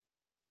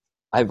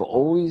I've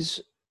always,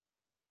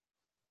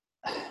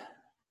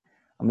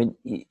 I mean,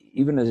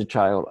 even as a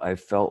child, I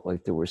felt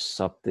like there was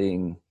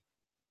something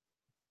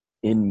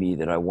in me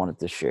that I wanted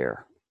to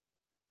share.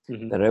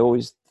 Hmm. That I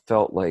always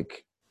felt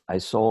like I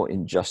saw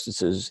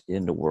injustices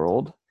in the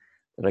world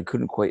that I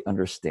couldn't quite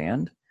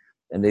understand,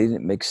 and they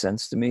didn't make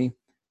sense to me.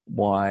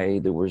 Why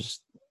there was,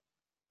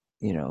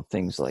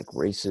 things like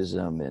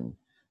racism and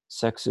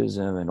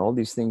sexism and all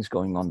these things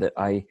going on that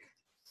I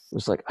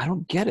was like, I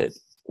don't get it.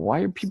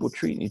 Why are people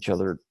treating each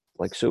other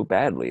like so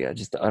badly? I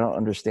don't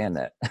understand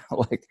that.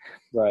 like,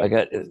 Right.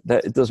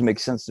 that it doesn't make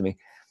sense to me.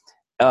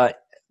 Uh,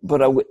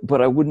 but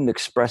I wouldn't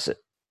express it,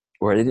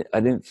 or I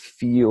didn't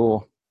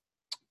feel.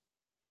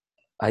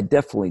 I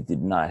definitely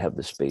did not have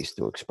the space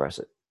to express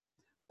it.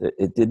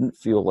 It didn't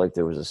feel like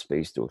there was a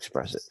space to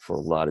express it for a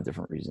lot of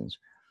different reasons,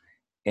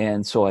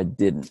 and so I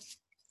didn't.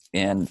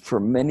 And for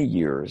many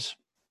years,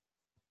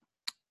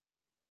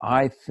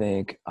 I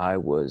think I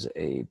was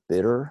a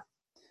bitter,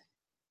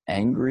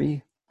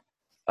 angry,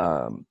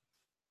 um,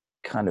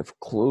 kind of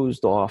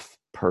closed off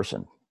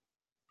person.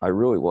 I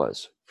really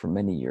was for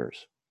many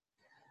years.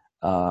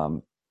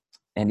 Um,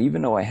 and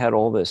even though I had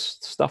all this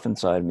stuff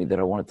inside me that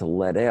I wanted to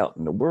let out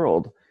in the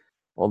world,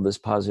 all this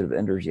positive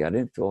energy, I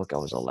didn't feel like I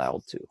was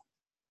allowed to.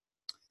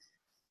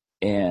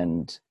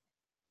 And,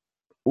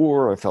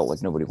 or I felt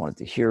like nobody wanted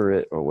to hear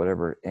it or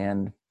whatever.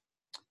 And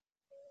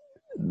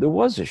there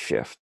was a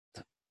shift,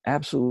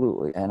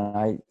 absolutely. And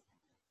I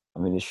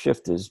mean, the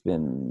shift has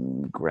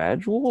been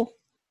gradual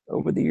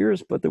over the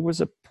years, but there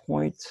was a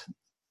point,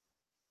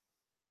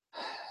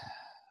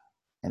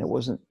 and it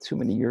wasn't too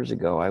many years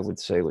ago. I would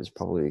say it was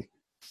probably,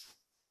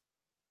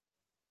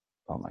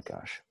 oh my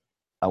gosh,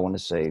 I want to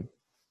say,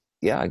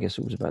 yeah, I guess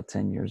it was about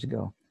 10 years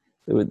ago.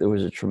 There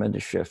was a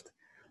tremendous shift.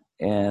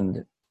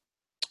 And,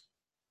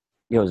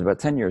 it was about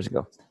 10 years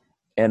ago.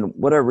 And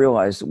what I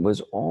realized was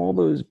all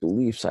those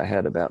beliefs I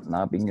had about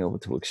not being able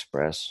to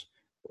express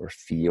or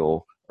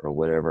feel or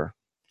whatever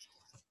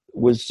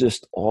was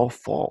just all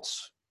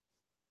false.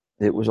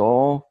 It was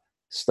all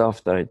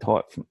stuff that I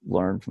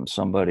learned from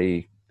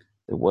somebody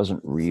that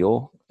wasn't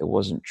real. It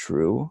wasn't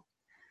true.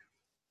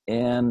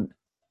 And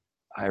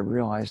I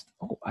realized,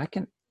 oh,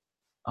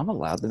 I'm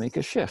allowed to make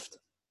a shift.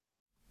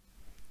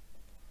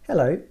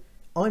 Hello,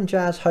 I'm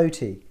Jazz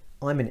Hoti.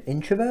 I'm an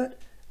introvert,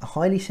 a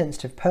highly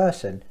sensitive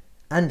person,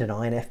 and an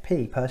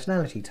INFP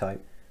personality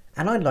type,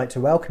 and I'd like to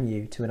welcome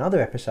you to another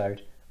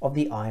episode of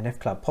the INF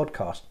Club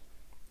podcast.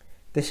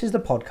 This is the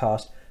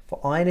podcast for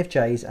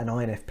INFJs and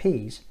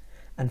INFPs,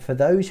 and for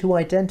those who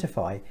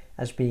identify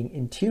as being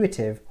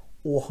intuitive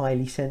or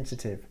highly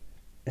sensitive,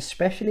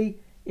 especially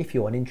if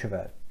you're an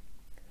introvert.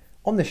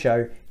 On the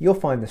show, you'll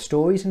find the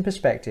stories and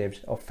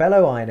perspectives of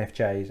fellow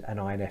INFJs and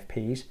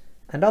INFPs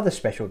and other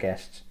special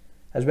guests,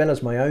 as well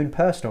as my own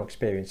personal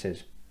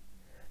experiences.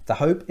 The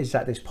hope is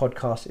that this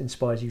podcast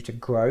inspires you to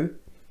grow,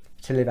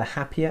 to live a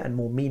happier and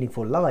more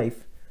meaningful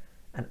life,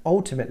 and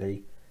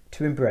ultimately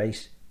to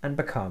embrace and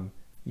become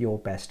your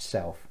best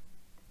self.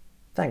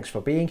 Thanks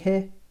for being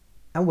here,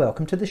 and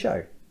welcome to the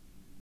show.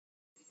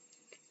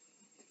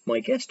 My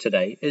guest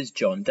today is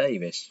John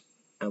Davis,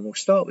 and we'll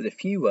start with a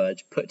few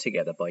words put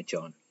together by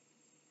John.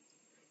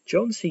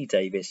 John C.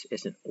 Davis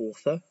is an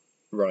author,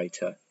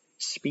 writer,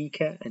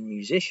 speaker, and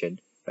musician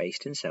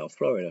based in South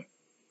Florida.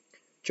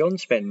 John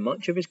spent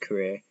much of his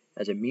career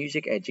as a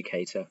music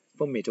educator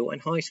for middle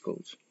and high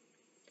schools.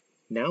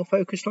 Now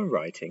focused on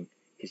writing,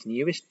 his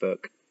newest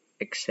book,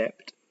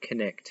 Accept,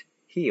 Connect,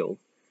 Heal,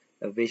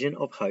 A Vision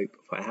of Hope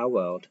for Our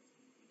World,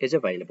 is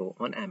available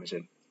on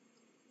Amazon.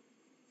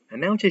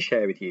 And now to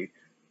share with you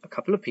a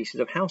couple of pieces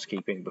of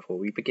housekeeping before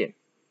we begin.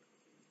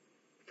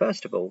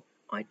 First of all,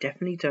 I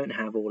definitely don't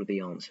have all of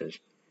the answers.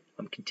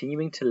 I'm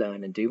continuing to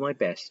learn and do my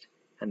best,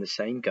 and the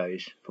same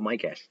goes for my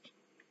guests.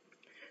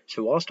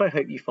 So whilst I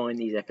hope you find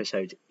these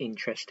episodes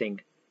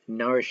interesting,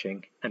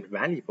 nourishing, and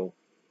valuable,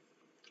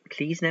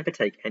 please never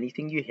take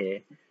anything you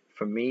hear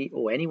from me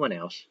or anyone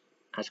else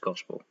as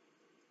gospel.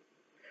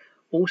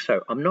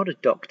 Also, I'm not a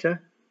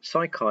doctor,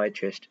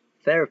 psychiatrist,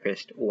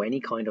 therapist, or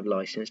any kind of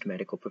licensed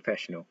medical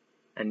professional,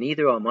 and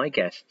neither are my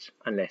guests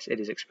unless it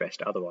is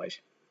expressed otherwise.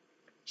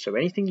 So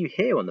anything you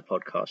hear on the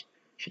podcast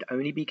should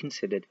only be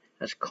considered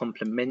as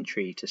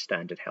complementary to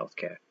standard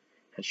healthcare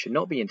and should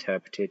not be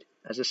interpreted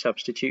as a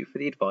substitute for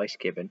the advice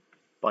given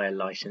by a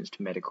licensed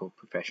medical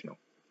professional.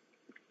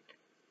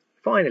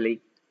 Finally,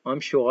 I'm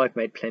sure I've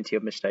made plenty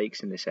of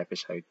mistakes in this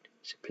episode,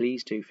 so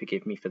please do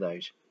forgive me for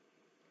those.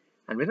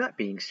 And with that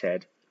being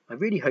said, I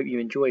really hope you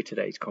enjoyed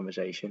today's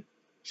conversation,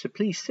 so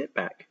please sit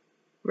back,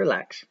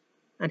 relax,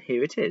 and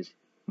here it is,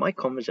 my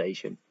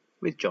conversation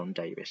with John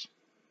Davis.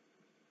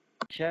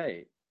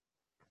 Okay.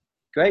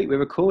 Great, we're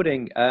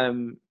recording.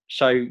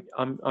 So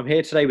I'm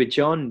here today with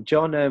John.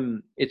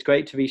 John, it's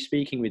great to be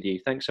speaking with you.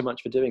 Thanks so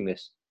much for doing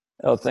this.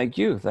 Oh, thank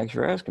you. Thanks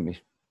for asking me.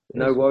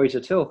 No worries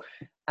at all.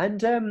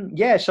 And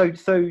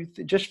so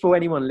just for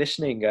anyone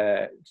listening,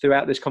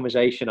 throughout this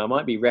conversation, I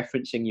might be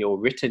referencing your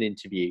written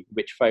interview,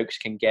 which folks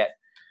can get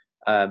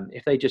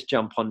if they just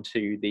jump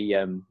onto the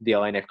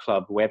INF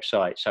Club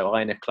website, so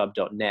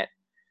infclub.net.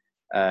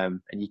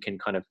 and you can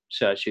kind of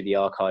search through the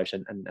archives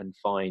and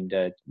find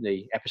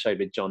the episode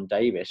with John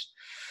Davis.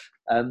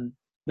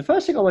 The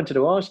first thing I wanted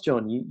to ask,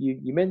 John,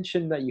 you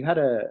mentioned that you had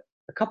a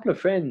couple of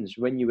friends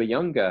when you were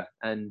younger,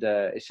 and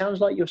it sounds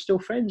like you're still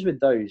friends with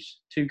those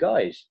two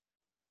guys,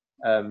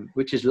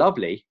 which is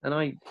lovely. And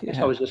I guess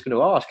I was just going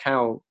to ask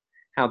how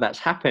that's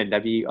happened. Are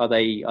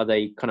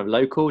they kind of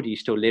local? Do you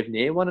still live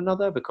near one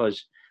another?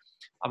 Because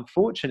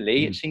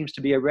unfortunately, it seems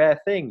to be a rare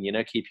thing,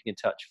 keeping in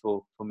touch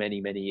for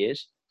many, many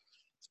years.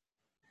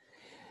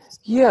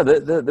 Yeah,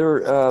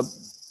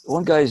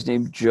 one guy's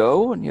named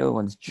Joe, and the other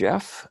one's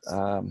Jeff.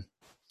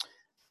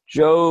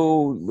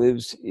 Joe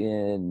lives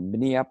in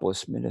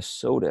Minneapolis,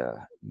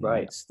 Minnesota,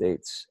 United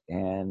States,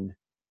 and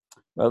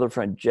my other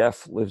friend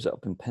Jeff lives up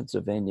in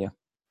Pennsylvania.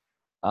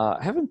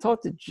 I haven't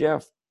talked to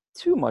Jeff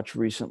too much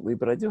recently,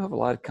 but I do have a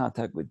lot of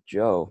contact with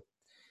Joe.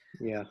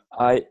 Yeah,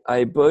 I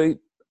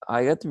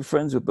got to be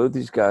friends with both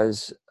these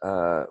guys.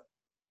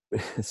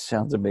 It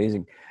sounds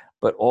amazing,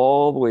 but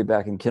all the way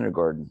back in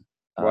kindergarten.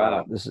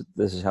 Wow. This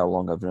is how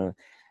long I've known.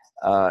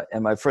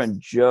 And my friend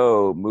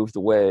Joe moved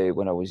away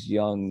when I was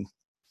young.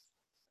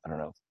 I don't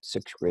know,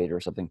 6th grade or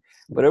something.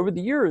 But over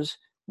the years,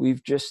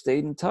 we've just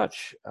stayed in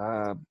touch.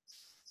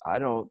 I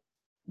don't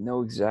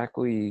know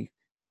exactly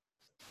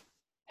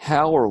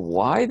how or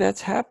why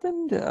that's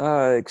happened,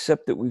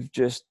 except that we've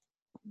just,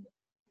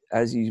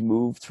 as he's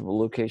moved from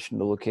location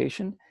to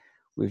location,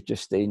 we've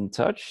just stayed in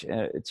touch.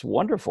 It's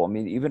wonderful. I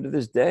mean, even to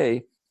this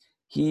day,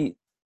 he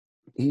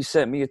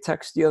sent me a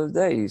text the other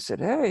day. He said,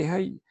 "Hey,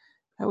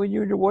 how are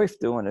you and your wife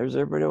doing? Is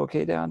everybody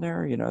okay down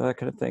there?" That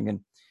kind of thing. And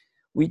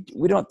we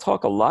don't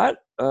talk a lot,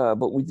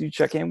 but we do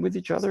check in with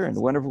each other. And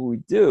whenever we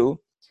do,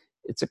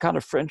 it's a kind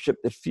of friendship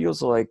that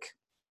feels like,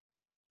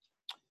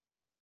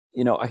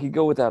 I could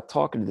go without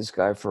talking to this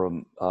guy for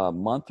a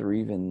month or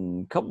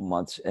even a couple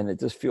months, and it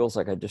just feels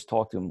like I just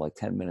talked to him like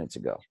 10 minutes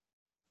ago.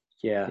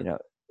 Yeah.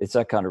 It's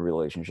that kind of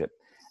relationship.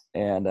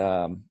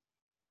 And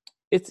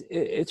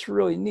it's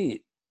really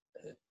neat.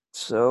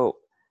 So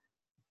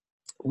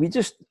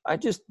I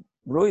just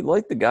really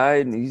like the guy,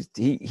 and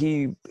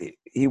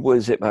he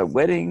was at my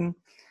wedding.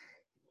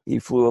 He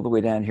flew all the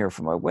way down here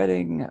for my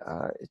wedding.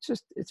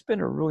 It's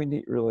been a really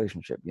neat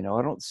relationship. I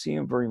don't see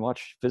him very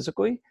much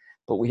physically,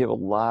 but we have a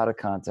lot of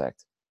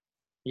contact.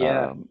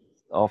 Yeah.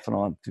 Off and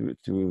on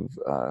through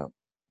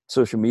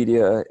social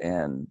media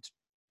and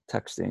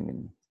texting,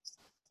 and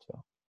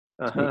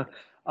so.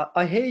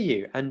 I hear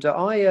you, and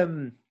I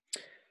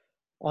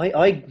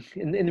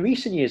in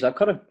recent years I've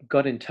kind of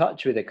got in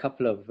touch with a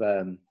couple of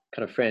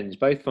kind of friends,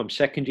 both from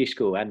secondary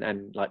school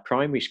and like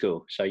primary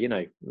school. So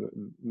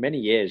many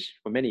years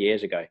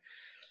ago.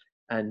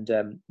 And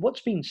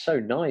what's been so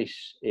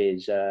nice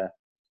is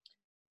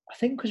I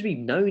think because we've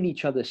known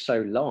each other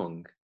so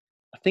long,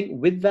 I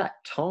think with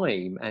that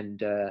time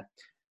and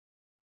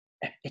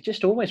it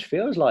just almost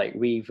feels like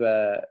we've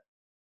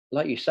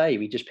like you say,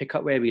 we just pick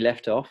up where we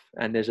left off,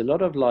 and there's a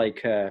lot of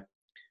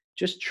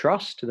just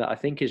trust that I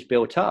think is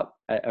built up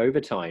over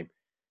time,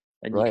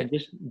 and you can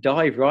just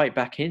dive right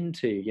back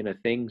into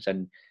things,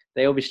 and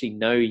they obviously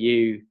know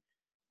you.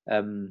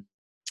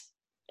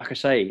 Like I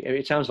say,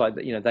 it sounds like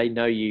that they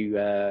know you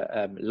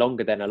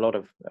longer than a lot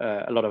of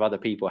other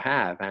people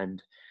have,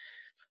 and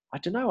I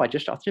don't know. I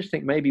just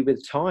think maybe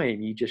with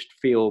time you just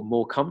feel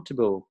more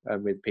comfortable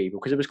with people,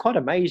 because it was quite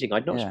amazing.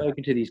 I'd not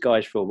spoken to these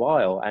guys for a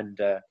while, and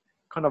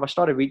I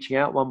started reaching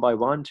out one by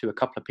one to a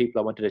couple of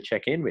people I wanted to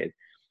check in with.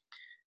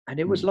 And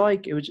it was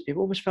like, it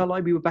almost felt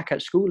like we were back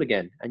at school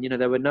again. And,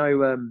 there were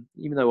no,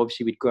 even though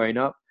obviously we'd grown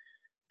up,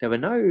 there was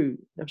no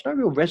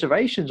real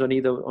reservations on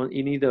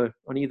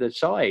either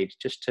side,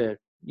 just to,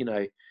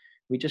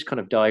 we just kind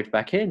of dived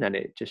back in, and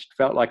it just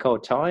felt like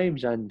old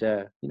times. And,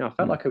 I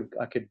felt like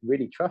I could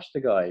really trust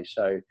the guys.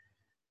 So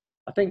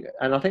I think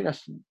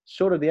that's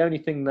sort of the only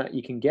thing that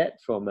you can get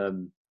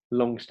from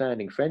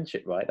long-standing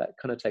friendship, right? That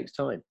kind of takes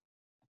time.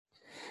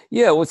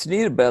 Yeah, what's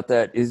neat about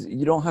that is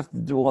you don't have to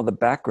do all the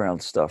background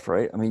stuff,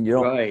 right? I mean, you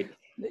don't. Right.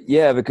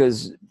 Yeah,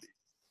 because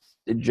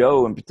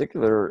Joe in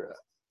particular,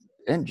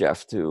 and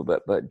Jeff too,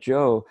 but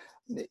Joe,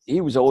 he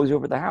was always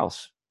over the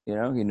house. He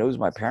knows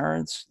my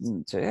parents,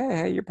 and say, "Hey,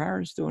 how your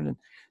parents doing?" And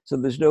so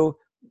there's no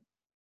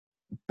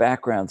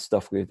background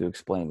stuff we have to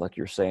explain, like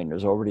you're saying.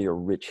 There's already a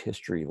rich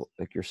history,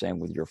 like you're saying,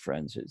 with your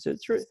friends.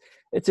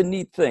 It's a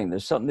neat thing.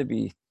 There's something to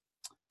be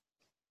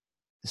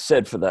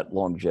said for that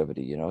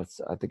longevity.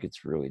 I think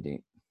it's really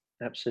neat.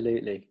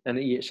 Absolutely. And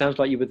it sounds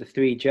like you were the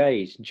 3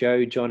 J's: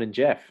 Joe, John, and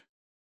Jeff.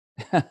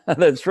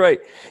 That's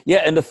right.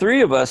 Yeah, and the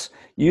 3 of us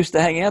used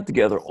to hang out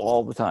together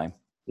all the time.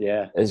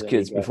 Yeah, as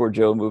kids before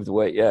Joe moved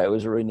away. Yeah, it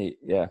was really neat.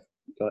 Yeah.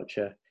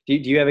 Gotcha. Do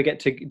you ever get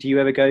to? Do you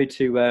ever get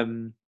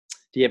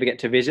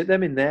to visit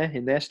them in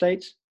their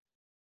states?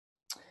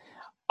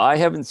 I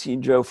haven't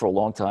seen Joe for a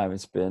long time.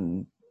 It's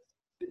been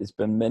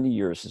many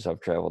years since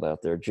I've traveled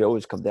out there. Joe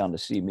has come down to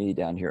see me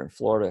down here in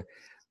Florida,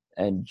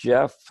 and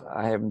Jeff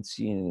I haven't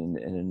seen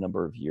in a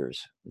number of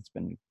years. It's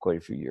been quite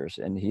a few years,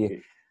 and he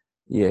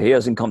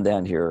hasn't come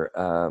down here.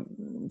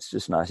 It's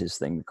just not his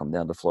thing to come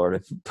down to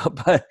Florida.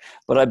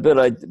 But I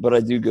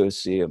do go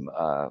see him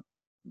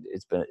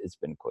it's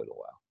been quite a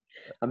while.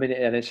 I mean,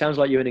 and it sounds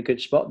like you're in a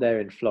good spot there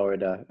in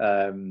Florida.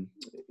 Was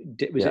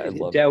Yeah, I it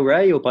love it.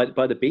 Delray or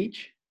by the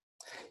beach?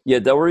 Yeah,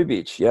 Delray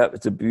Beach. Yeah,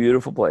 it's a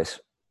beautiful place.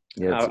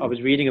 Yeah, I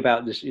was reading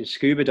about this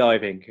scuba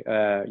diving,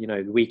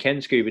 the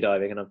weekend scuba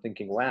diving, and I'm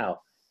thinking,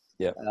 wow.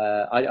 yeah.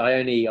 I've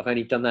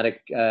only done that.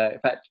 In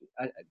fact,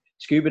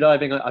 scuba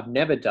diving I've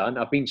never done.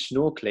 I've been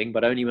snorkeling,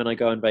 but only when I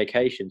go on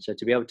vacation. So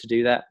to be able to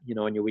do that,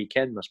 on your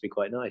weekend must be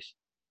quite nice.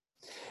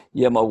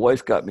 Yeah, my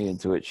wife got me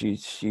into it.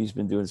 She's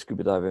been doing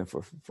scuba diving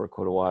for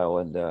quite a while,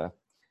 and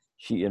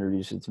she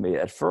introduced it to me.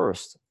 At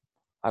first,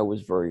 I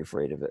was very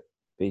afraid of it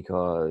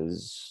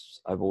because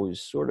I've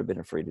always sort of been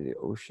afraid of the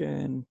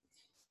ocean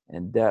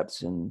and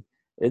depths, and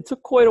it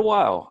took quite a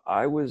while.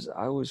 I was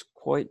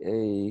quite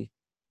a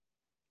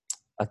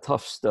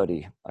tough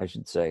study, I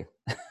should say.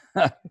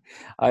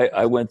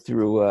 I went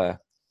through.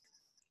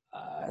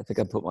 I think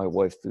I put my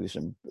wife through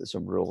some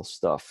real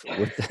stuff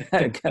with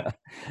that.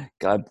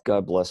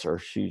 God bless her.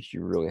 She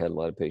really had a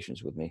lot of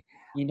patience with me.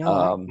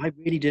 I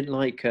really didn't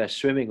like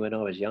swimming when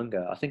I was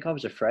younger. I think I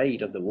was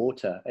afraid of the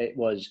water.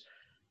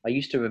 I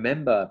used to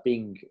remember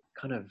being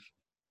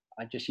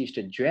I just used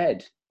to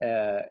dread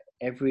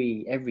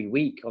every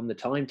week on the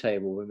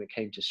timetable when it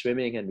came to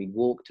swimming, and we'd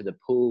walk to the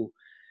pool.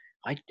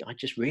 I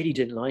just really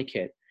didn't like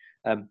it.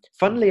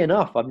 Funnily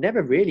enough, I've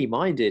never really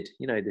minded,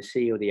 the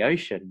sea or the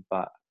ocean,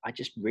 but I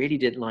just really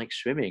didn't like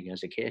swimming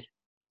as a kid.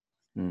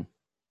 Hmm.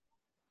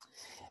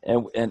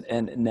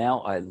 And now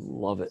I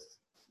love it.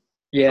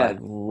 Yeah, I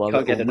love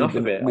can't it. get enough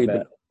of it.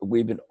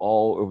 We've been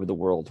all over the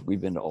world.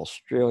 We've been to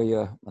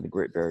Australia on the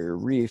Great Barrier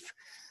Reef.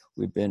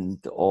 We've been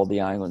to all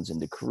the islands in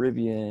the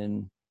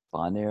Caribbean,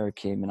 Bonaire,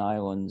 Cayman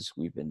Islands.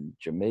 We've been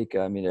Jamaica.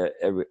 I mean,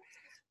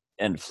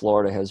 and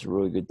Florida has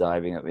really good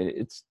diving. I mean,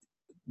 it's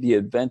the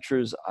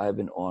adventures I've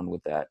been on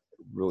with that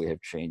really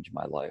have changed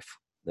my life.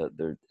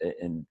 They're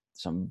in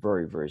some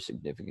very, very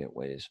significant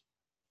ways.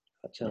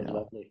 That sounds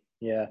lovely.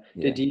 Yeah.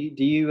 Yeah. Do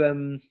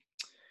you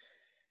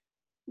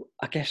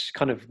I guess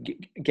kind of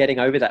getting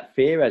over that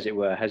fear, as it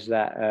were, has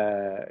that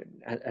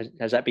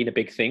been a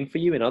big thing for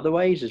you in other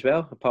ways as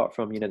well, apart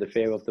from the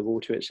fear of the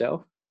water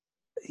itself?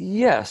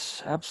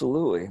 Yes,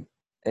 absolutely.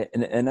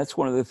 And that's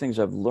one of the things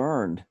I've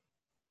learned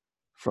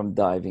from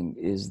diving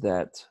is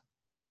that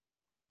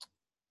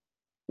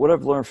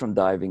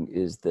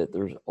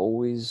there's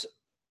always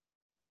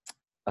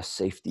a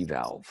safety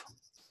valve.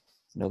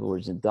 In other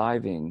words, in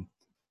diving,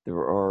 there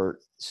are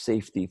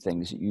safety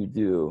things that you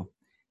do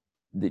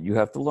that you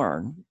have to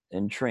learn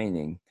in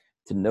training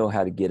to know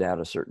how to get out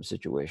of certain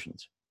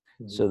situations.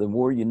 Mm-hmm. So the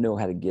more you know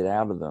how to get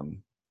out of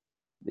them,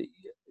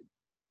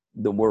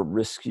 the more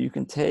risks you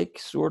can take,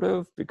 sort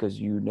of, because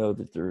you know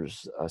that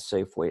there's a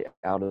safe way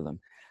out of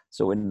them.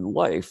 So in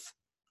life,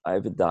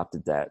 I've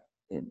adopted that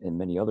in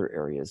many other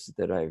areas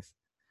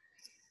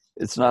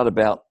it's not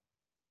about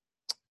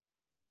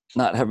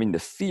not having the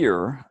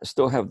fear. I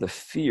still have the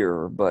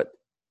fear, but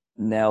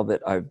now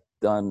that I've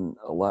done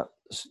a lot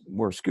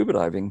more scuba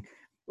diving,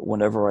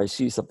 whenever I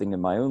see something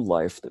in my own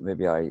life that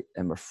maybe I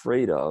am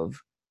afraid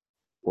of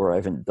or I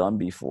haven't done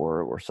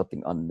before or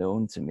something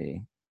unknown to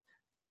me,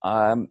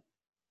 I'm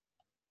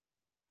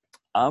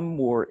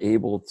more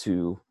able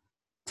to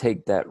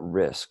take that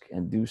risk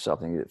and do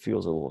something that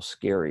feels a little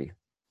scary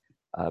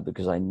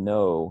because I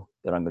know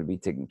that I'm going to be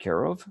taken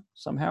care of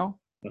somehow.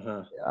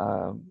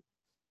 Uh-huh.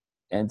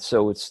 And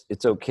so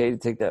it's okay to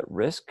take that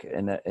risk.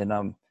 And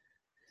I'm,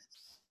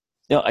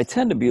 I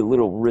tend to be a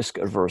little risk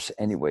averse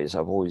anyways.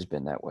 I've always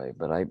been that way,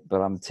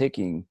 but I'm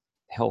taking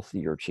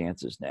healthier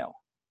chances now.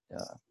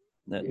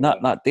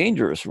 Not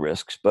dangerous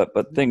risks, but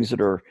things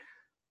that are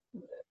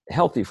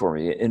healthy for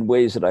me in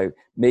ways that I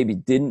maybe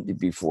didn't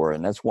before.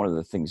 And that's one of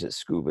the things that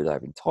scuba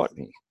diving taught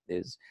me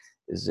is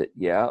that,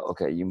 yeah,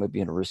 okay, you might be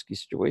in a risky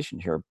situation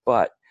here,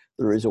 but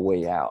there is a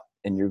way out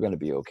and you're going to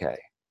be okay.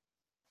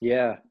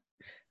 Yeah.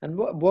 And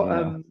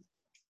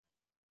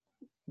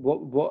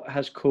what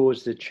has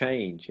caused the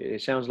change?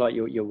 It sounds like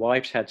your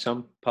wife's had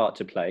some part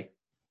to play.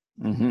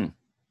 Mm-hmm.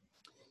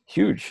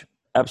 Huge.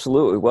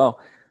 Absolutely. Well,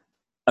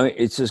 I mean,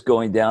 it's just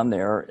going down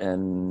there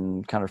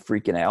and kind of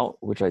freaking out,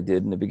 which I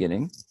did in the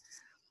beginning.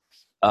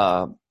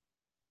 And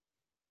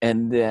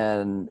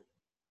then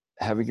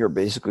having her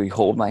basically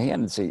hold my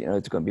hand and say,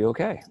 it's going to be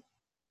okay.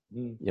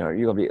 Mm-hmm.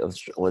 You're going to be,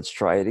 let's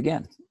try it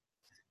again,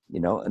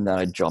 and then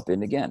I'd jump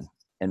in again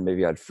and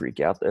maybe I'd freak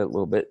out a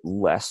little bit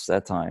less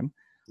that time.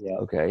 Yeah.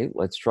 Okay,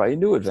 let's try a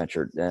new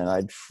adventure. And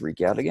I'd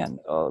freak out again.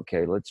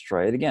 Okay, let's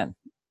try it again.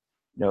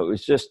 It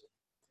was just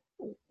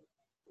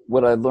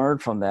what I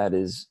learned from that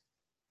is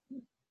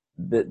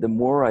that the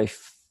more I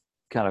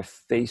kind of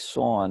face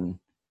head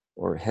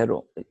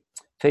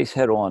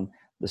on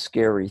the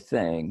scary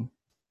thing,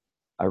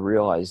 I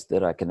realized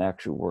that I can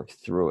actually work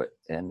through it.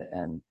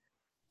 And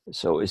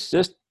so it's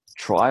just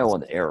trial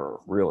and error,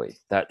 really.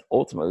 That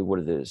ultimately what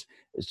it is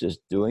just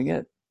doing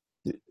it,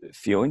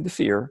 feeling the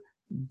fear,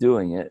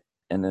 doing it,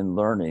 and then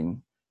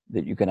learning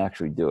that you can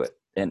actually do it.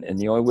 And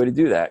the only way to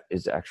do that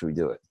is to actually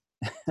do it.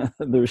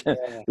 There's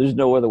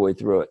no other way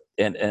through it.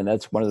 And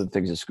that's one of the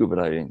things that scuba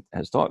diving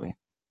has taught me.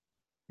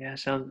 Yeah,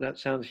 that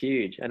sounds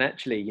huge. And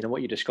actually,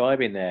 what you're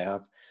describing there, I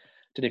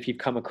don't know if you've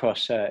come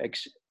across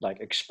like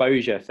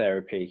exposure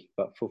therapy,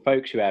 but for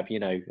folks who have,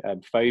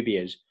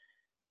 phobias,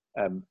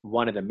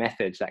 one of the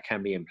methods that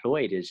can be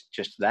employed is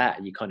just that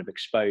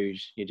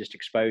you're just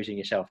exposing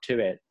yourself to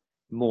it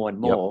more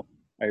and Yep. more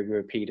over a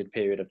repeated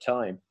period of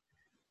time.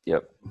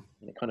 Yep.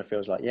 And it kind of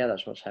feels like, yeah,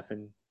 that's what's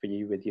happened for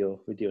you with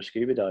your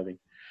scuba diving.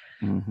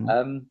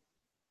 Mm-hmm.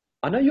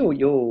 I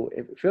know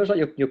it feels like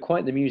you're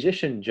quite the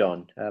musician,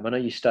 John. I know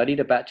you studied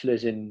a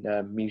bachelor's in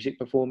music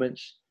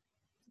performance.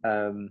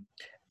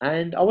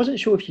 And I wasn't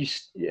sure if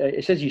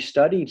it says you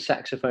studied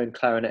saxophone,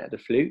 clarinet, and the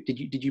flute.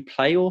 Did you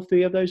play all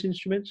three of those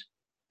instruments?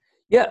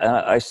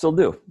 Yeah, I still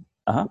do.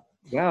 Uh-huh.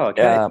 Wow.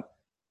 Okay.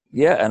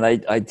 Yeah, and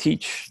I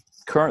teach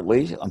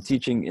currently. I'm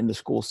teaching in the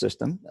school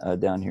system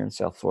down here in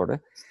South Florida.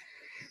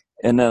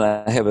 And then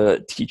I have a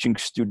teaching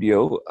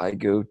studio. I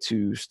go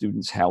to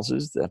students'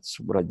 houses. That's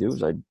what I do,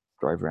 is I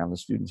drive around the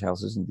students'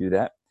 houses and do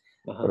that.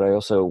 Uh-huh. But I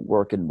also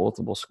work in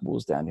multiple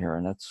schools down here,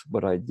 and that's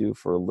what I do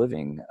for a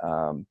living.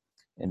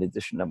 In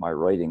addition to my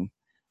writing,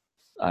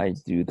 I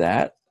do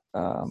that.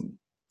 And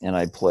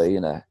I play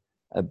in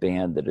a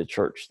band at a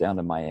church down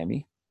in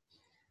Miami.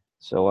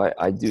 So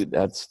I do,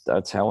 that's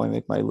how I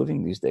make my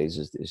living these days,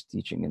 is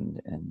teaching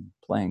and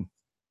playing.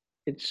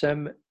 It's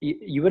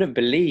you wouldn't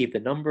believe the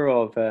number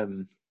of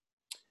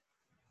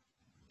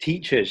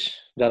teachers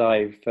that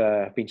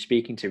I've been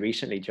speaking to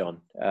recently,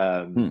 John.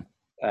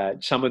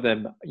 Some of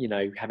them,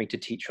 having to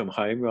teach from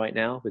home right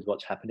now with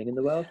what's happening in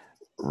the world.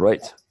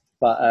 Right.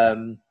 But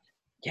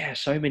yeah,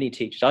 so many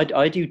teachers.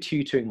 I do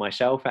tutoring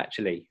myself,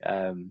 actually.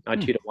 I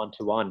tutor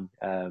one-to-one,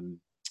 kind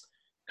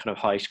of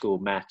high school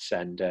maths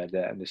and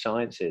the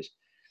sciences.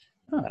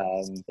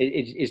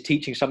 Is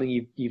teaching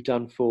something you've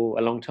done for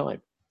a long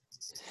time?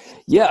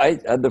 Yeah,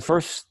 the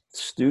first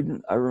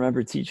student I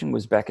remember teaching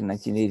was back in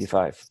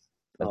 1985.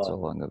 That's how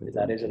long ago.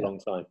 That is a long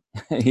time.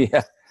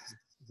 Yeah,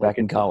 back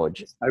in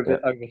college.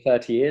 Over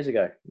 30 years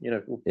ago.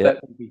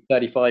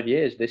 35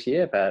 years this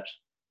year, perhaps.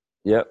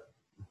 Yep.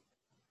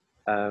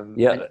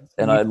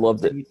 And I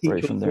loved it. You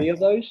teach all three of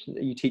those?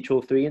 You teach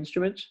all three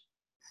instruments?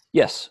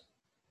 Yes.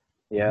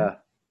 Yeah.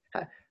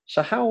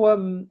 So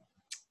how,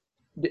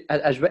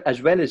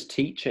 as well as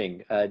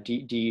teaching,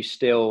 do you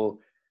still?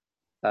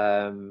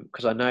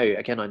 Because I know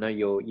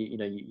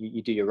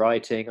you do your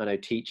writing. I know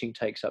teaching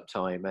takes up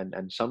time,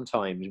 and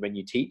sometimes when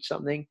you teach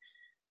something,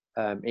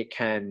 it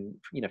can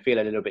feel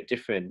a little bit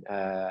different,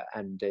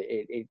 and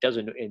it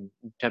doesn't, in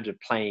terms of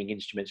playing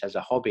instruments as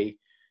a hobby.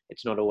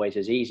 It's not always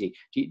as easy.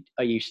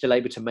 Are you still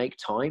able to make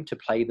time to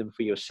play them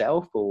for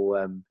yourself,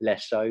 or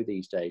less so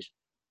these days?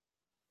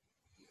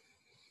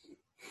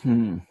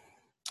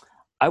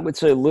 I would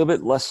say a little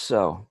bit less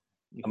so.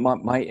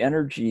 My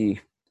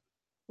energy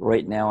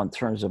right now, in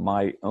terms of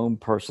my own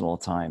personal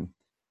time,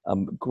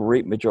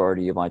 great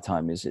majority of my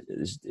time is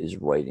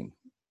writing,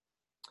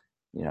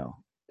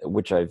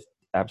 which I've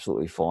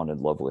absolutely fallen in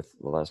love with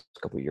the last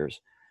couple of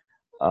years.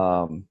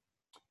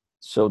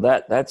 So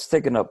that's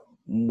taken up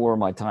more of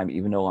my time,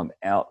 even though I'm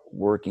out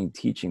working,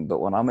 teaching. But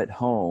when I'm at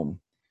home,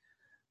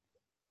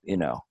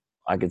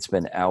 I could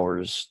spend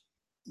hours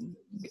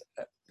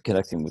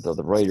connecting with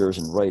other writers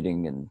and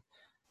writing and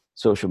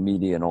social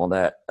media and all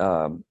that.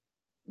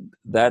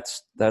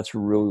 That's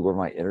really where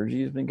my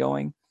energy has been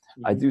going.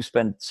 Mm-hmm. I do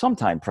spend some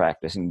time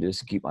practicing just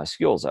to keep my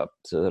skills up,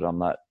 so that I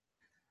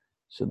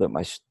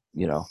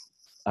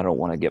don't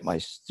want to get my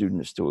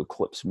students to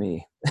eclipse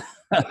me,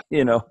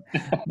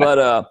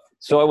 but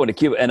so I want to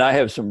keep it. And I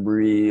have some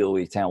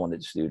really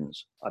talented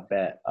students. I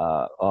bet.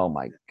 Oh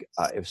my God,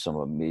 I have some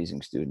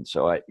amazing students.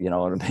 So I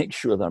want to make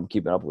sure that I'm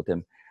keeping up with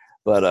them,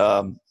 but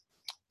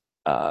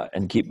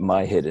and keeping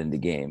my head in the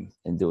game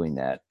and doing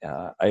that.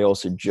 I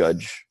also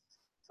judge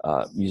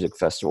music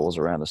festivals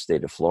around the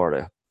state of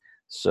Florida.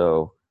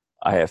 So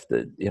I have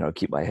to,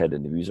 keep my head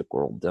in the music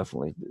world,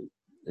 definitely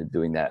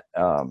doing that,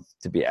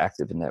 to be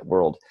active in that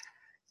world.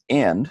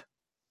 And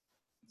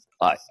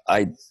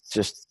I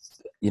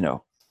just,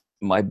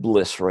 my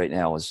bliss right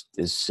now is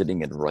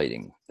sitting and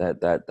writing.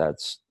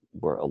 That's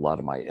where a lot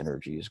of my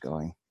energy is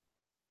going.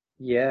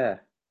 Yeah.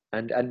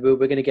 And we're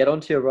going to get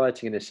onto your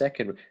writing in a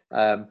second.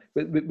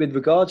 With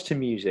regards to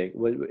music,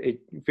 it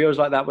feels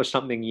like that was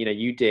something,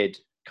 you did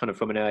kind of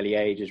from an early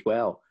age as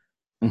well.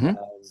 Mm-hmm.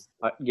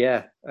 I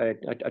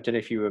don't know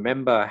if you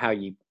remember how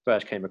you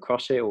first came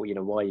across it, or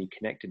why you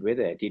connected with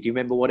it. Do you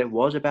remember what it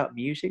was about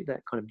music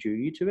that kind of drew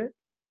you to it?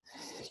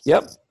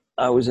 Yep,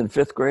 I was in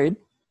 5th grade,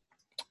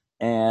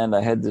 and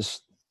I had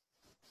this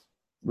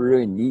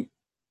really neat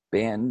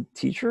band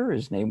teacher.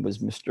 His name was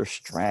Mr.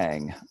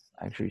 Strang.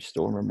 I actually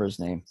still remember his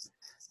name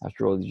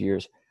after all these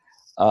years.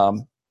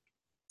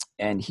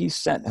 And he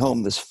sent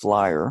home this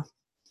flyer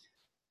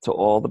to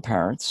all the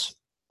parents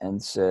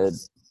and said,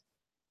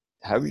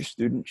 have your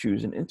student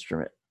choose an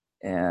instrument.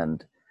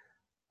 And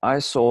I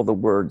saw the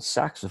word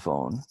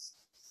saxophone,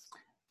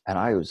 and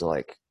I was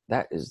like,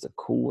 that is the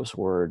coolest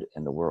word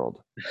in the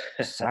world.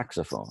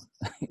 Saxophone.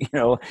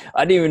 I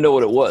didn't even know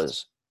what it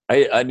was. I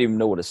didn't even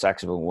know what a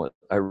saxophone was.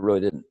 I really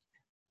didn't.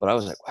 But I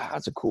was like, wow,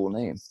 that's a cool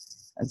name.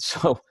 And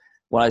so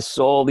when I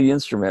saw the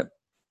instrument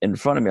in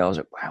front of me, I was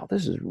like, wow,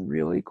 this is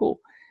really cool.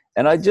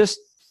 And I just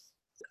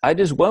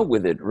went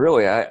with it.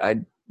 Really,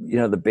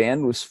 the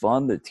band was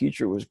fun. The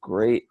teacher was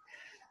great.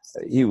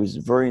 He was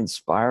very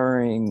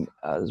inspiring.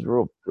 He was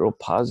a real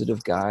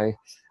positive guy.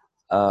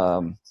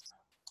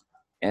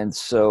 And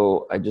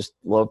so I just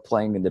loved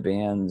playing in the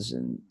bands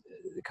and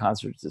the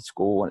concerts at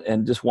school.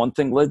 And just one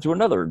thing led to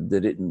another.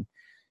 Did it in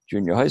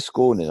junior high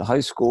school and in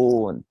high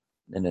school and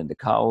into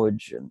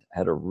college, and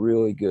had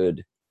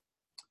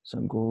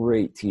some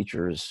great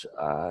teachers.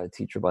 A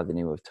teacher by the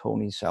name of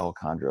Tony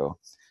Salicandro,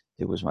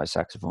 who was my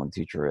saxophone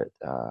teacher at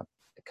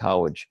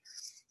college.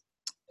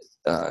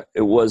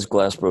 It was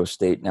Glassboro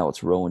State. Now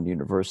it's Rowan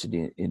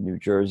University in New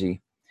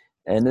Jersey.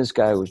 And this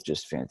guy was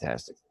just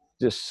fantastic.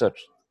 Just such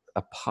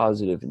a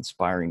positive,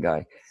 inspiring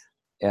guy.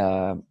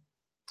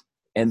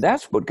 And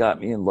that's what got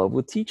me in love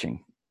with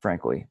teaching,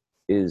 frankly,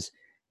 is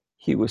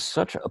he was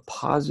such a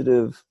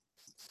positive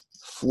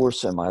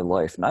force in my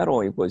life. Not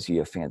only was he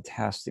a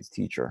fantastic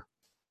teacher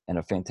and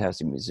a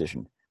fantastic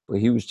musician, but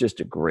he was just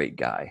a great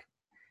guy.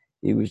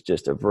 He was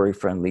just a very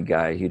friendly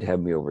guy. He'd have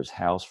me over his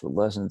house for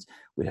lessons.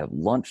 We'd have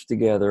lunch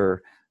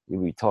together.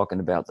 We'd be talking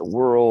about the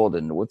world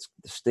and what's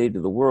the state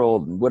of the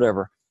world and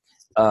whatever.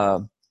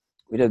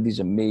 We'd have these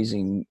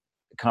amazing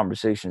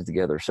conversations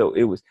together. So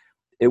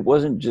it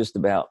wasn't just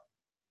about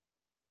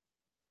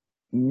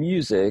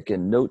music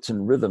and notes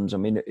and rhythms. I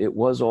mean, it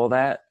was all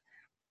that.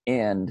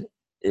 And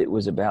it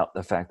was about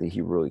the fact that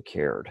he really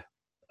cared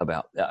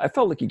I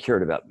felt like he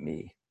cared about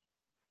me.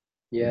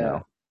 Yeah. You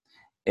know?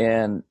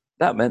 And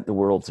that meant the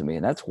world to me.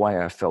 And that's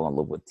why I fell in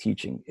love with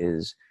teaching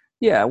is,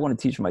 I want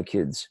to teach my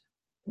kids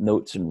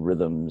notes and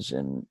rhythms.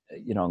 And,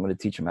 I'm going to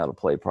teach them how to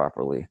play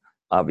properly.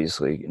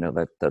 Obviously,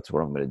 that's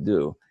what I'm going to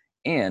do.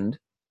 And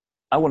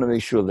I want to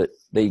make sure that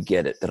they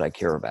get it, that I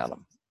care about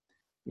them,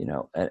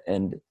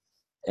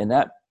 and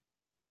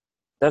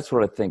that's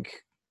what I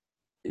think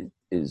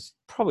is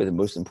probably the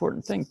most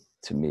important thing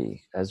to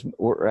me, as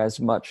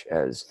much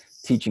as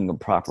teaching them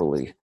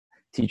properly,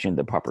 teaching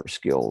the proper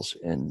skills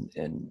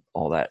and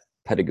all that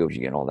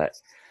pedagogy and all that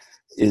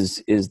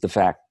is the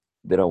fact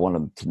that I want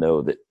them to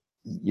know that,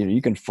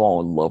 you can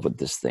fall in love with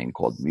this thing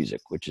called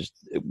music, which is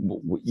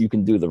what you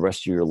can do the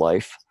rest of your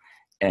life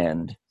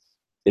and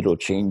it'll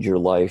change your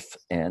life.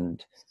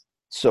 And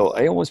so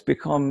I almost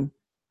become,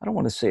 I don't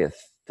want to say a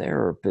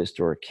therapist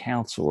or a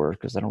counselor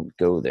because I don't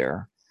go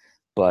there,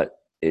 but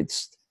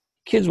it's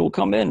kids will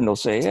come in and they'll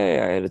say, hey,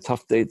 I had a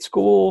tough day at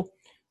school,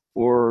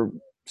 or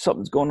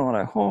something's going on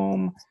at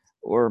home,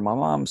 or my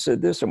mom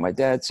said this or my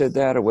dad said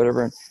that or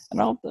whatever.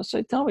 And I'll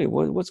say, tell me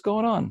what's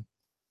going on,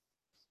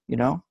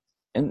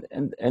 and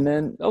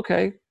then,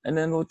 okay. And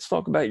then let's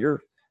talk about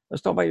your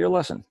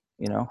lesson,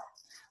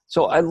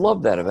 So I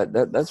love that of it.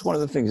 That's one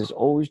of the things that's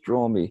always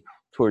drawn me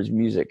towards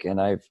music. And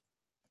I've,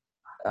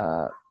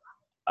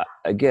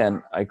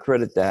 again, I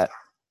credit that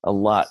a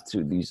lot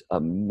to these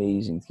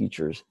amazing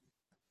teachers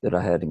that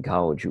I had in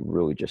college who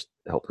really just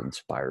helped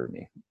inspire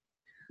me.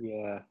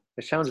 Yeah,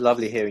 it sounds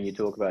lovely hearing you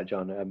talk about it,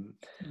 John.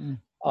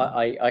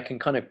 I can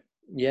kind of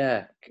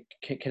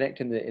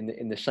connect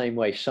in the same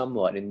way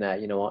somewhat in that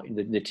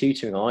the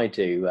tutoring I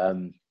do,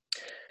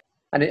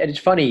 and it's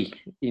funny,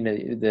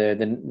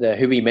 the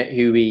who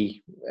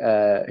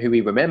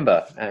we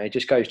remember. It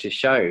just goes to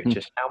show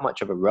just how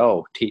much of a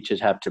role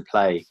teachers have to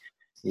play.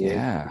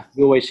 Yeah,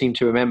 we always seem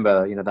to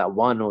remember that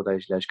one or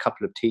those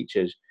couple of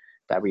teachers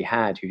that we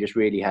had who just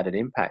really had an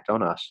impact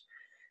on us.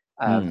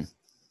 And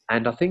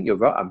I think you're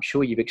right. I'm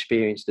sure you've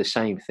experienced the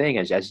same thing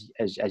as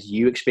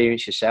you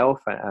experience yourself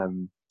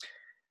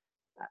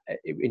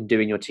in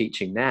doing your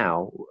teaching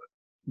now.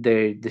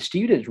 The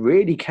students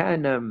really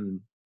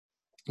can.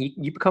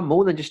 You become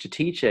more than just a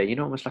teacher.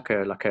 Almost like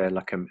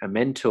a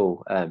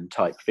mentor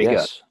type figure.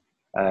 Yes.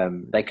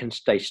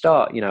 They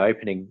start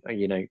opening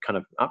kind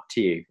of up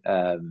to you.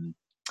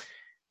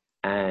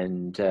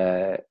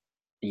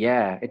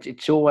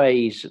 It's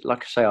always,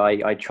 like I say,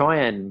 I try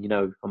and,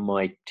 on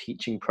my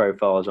teaching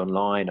profiles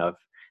online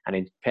and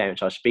in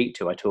parents I speak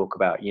to, I talk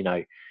about,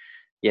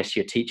 yes,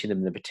 you're teaching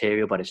them the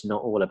material, but it's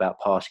not all about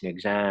passing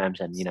exams.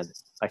 And,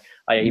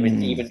 I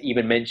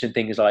even mention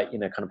things like,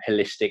 kind of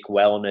holistic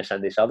wellness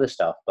and this other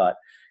stuff, but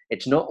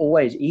it's not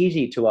always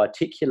easy to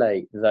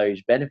articulate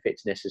those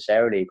benefits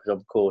necessarily, because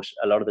of course,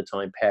 a lot of the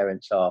time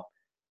parents are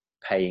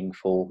paying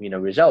for,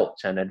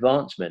 results and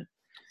advancement.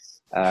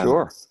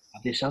 Sure.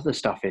 This other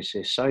stuff is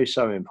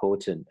so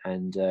important.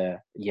 And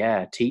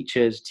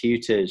teachers,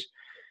 tutors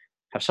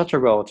have such a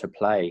role to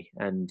play.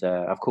 And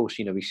of course,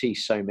 we see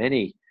so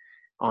many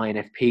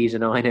INFPs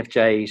and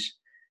INFJs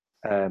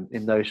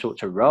in those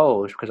sorts of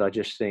roles, because I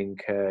just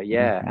think,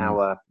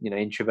 our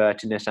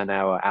introvertedness and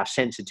our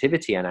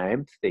sensitivity and our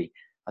empathy,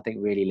 I think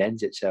really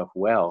lends itself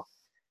well.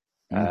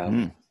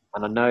 And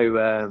I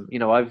know,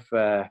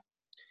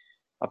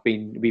 I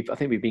think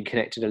we've been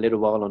connected a little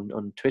while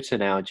on Twitter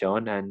now,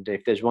 John. And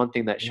if there's one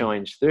thing that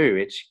shines through,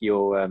 it's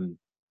your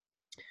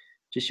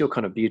just your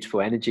kind of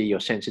beautiful energy, your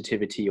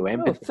sensitivity, your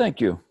empathy. Oh,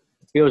 thank you.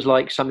 It feels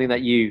like something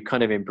that you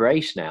kind of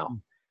embrace now.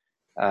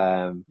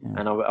 And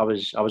I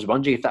was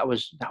wondering if that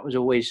was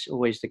always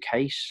the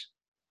case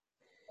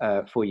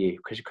for you,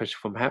 because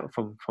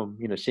from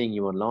seeing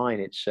you online,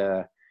 it's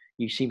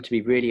you seem to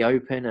be really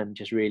open and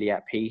just really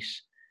at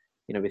peace,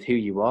 with who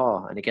you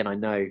are. And again, I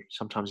know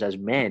sometimes as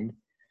men,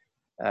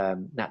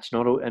 that's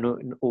not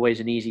always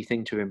an easy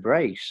thing to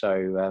embrace.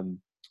 So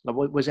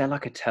was there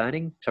like a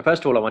turning? So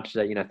first of all, I wanted to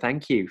say,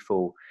 thank you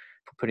for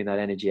putting that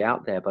energy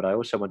out there. But I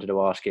also wanted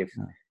to ask if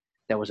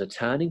there was a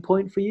turning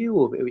point for you,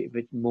 or if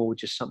it more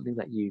just something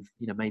that you've,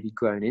 maybe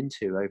grown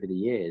into over the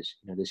years,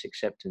 this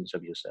acceptance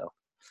of yourself.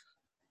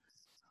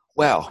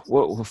 Wow.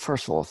 Well,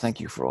 first of all, thank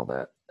you for all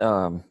that.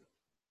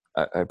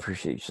 I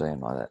appreciate you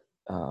saying all that.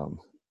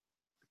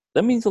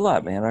 That means a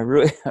lot, man. I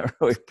really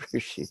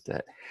appreciate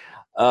that.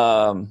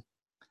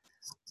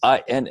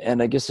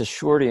 I guess the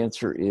short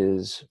answer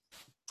is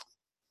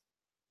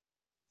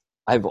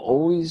I've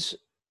always,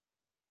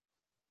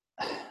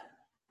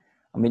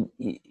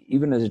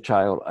 even as a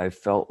child, I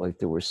felt like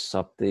there was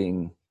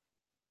something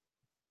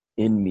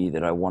in me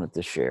that I wanted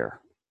to share.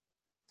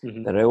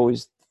 Mm-hmm. That I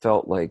always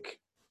felt like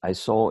I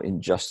saw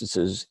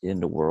injustices in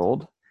the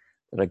world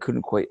that I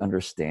couldn't quite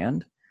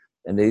understand,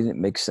 and they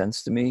didn't make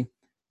sense to me.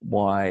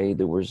 Why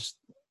there was,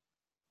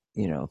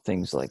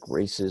 things like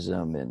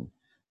racism and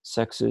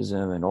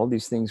sexism and all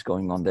these things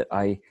going on that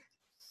I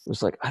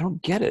was like, I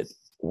don't get it.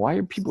 Why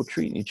are people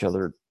treating each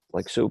other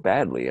like so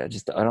badly? I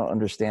don't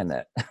understand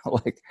that.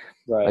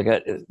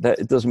 That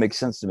it doesn't make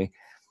sense to me.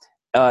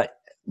 But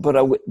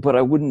I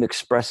wouldn't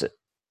express it,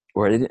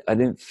 or I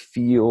didn't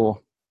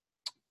feel.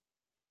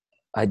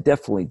 I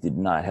definitely did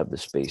not have the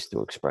space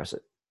to express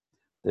it.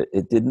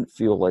 It didn't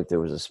feel like there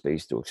was a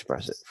space to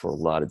express it for a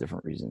lot of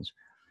different reasons.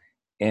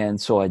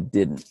 And so I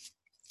didn't.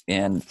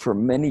 And for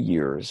many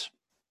years,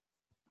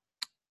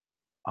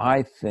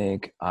 I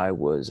think I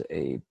was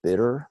a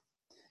bitter,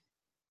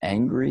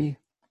 angry,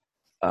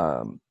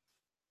 kind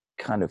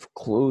of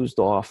closed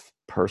off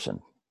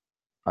person.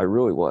 I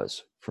really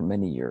was for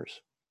many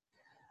years.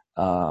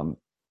 And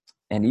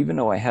even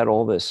though I had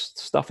all this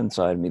stuff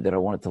inside me that I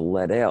wanted to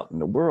let out in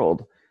the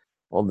world,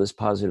 all this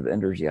positive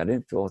energy, I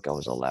didn't feel like I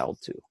was allowed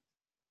to.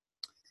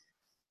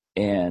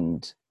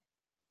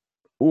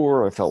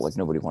 Or I felt like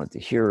nobody wanted to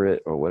hear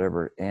it or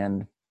whatever.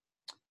 And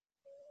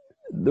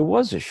there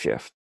was a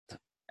shift,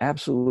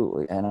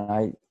 absolutely.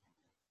 And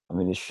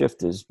the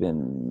shift has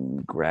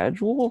been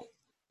gradual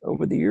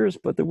over the years,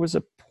 but there was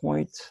a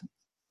point,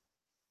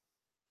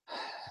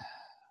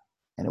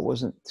 and it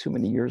wasn't too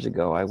many years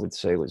ago. I would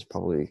say it was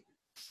probably,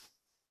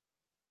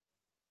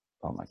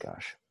 oh my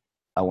gosh,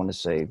 I want to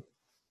say,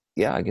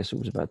 yeah, I guess it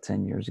was about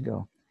 10 years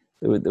ago.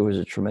 There was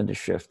a tremendous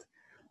shift.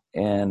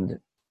 And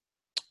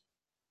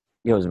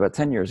it was about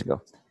 10 years ago.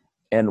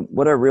 And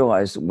what I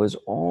realized was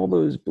all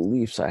those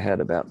beliefs I had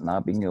about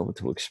not being able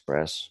to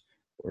express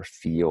or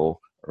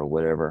feel or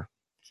whatever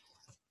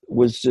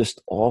was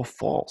just all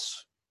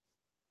false.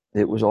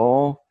 It was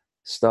all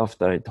stuff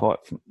that I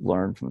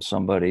learned from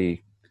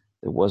somebody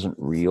that wasn't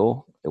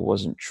real. It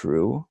wasn't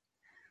true.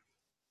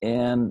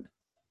 And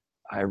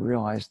I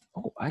realized,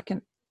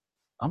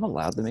 I'm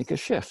allowed to make a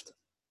shift.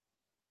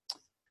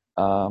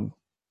 And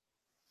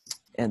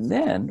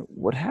then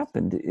what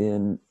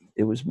happened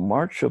it was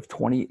March of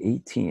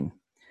 2018.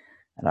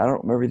 And I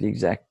don't remember the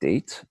exact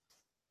date,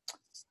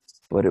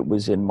 but it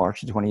was in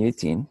March of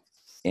 2018.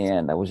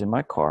 And I was in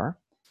my car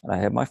and I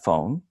had my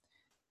phone,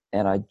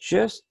 and I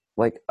just,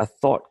 like, a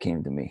thought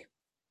came to me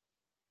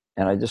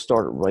and I just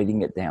started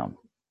writing it down.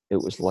 It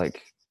was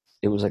like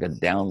a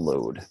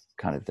download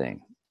kind of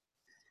thing.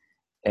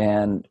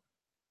 And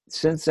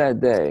since that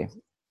day,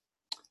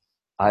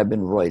 I've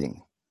been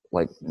writing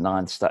like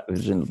nonstop.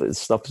 This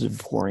stuff has been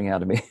pouring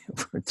out of me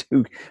for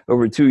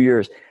over 2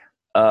 years.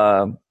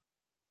 And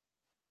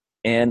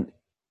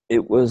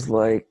it was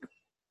like,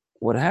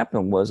 what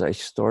happened was I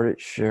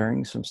started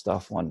sharing some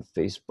stuff on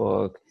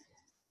Facebook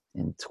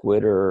and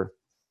Twitter,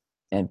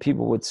 and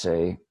people would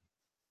say,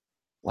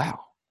 wow,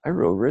 I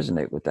really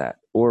resonate with that.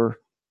 Or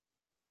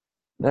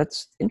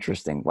that's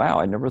interesting. Wow,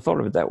 I never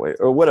thought of it that way,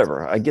 or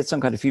whatever. I get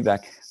some kind of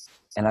feedback.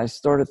 And I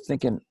started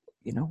thinking,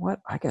 you know what?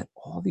 I got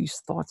all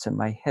these thoughts in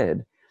my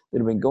head that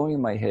have been going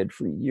in my head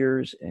for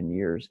years and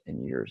years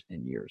and years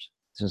and years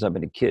since I've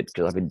been a kid,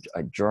 because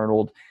I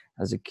journaled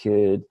as a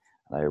kid.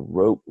 I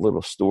wrote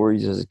little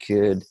stories as a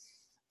kid.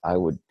 I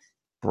would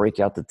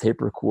break out the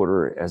tape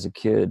recorder as a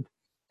kid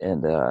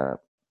and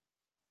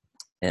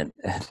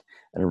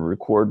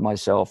record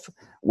myself,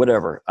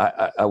 whatever.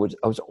 I was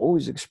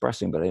always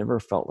expressing, but I never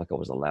felt like I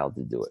was allowed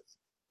to do it.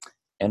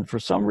 And for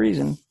some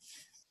reason,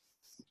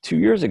 2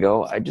 years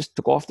ago, I just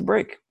took off the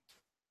brake.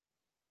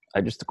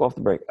 I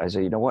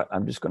said, you know what?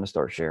 I'm just going to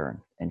start sharing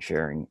and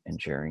sharing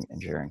and sharing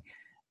and sharing.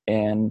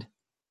 And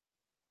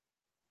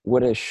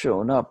what has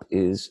shown up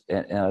is,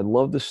 and I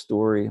love the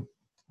story.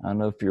 I don't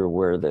know if you're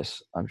aware of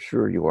this. I'm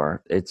sure you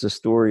are. It's a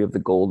story of the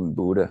Golden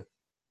Buddha.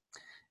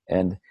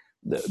 And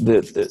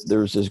there's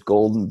this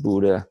Golden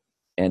Buddha,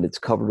 and it's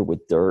covered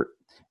with dirt.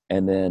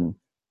 And then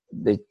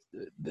the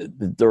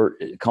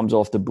dirt comes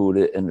off the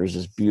Buddha, and there's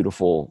this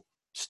beautiful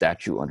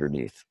statue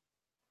underneath.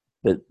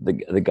 that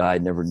the guy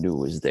never knew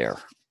was there.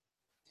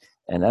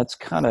 And that's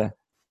kind of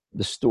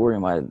the story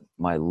of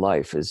my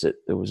life, is that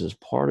there was this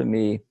part of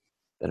me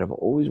that I've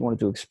always wanted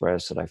to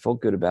express, that I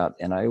felt good about.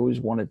 And I always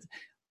wanted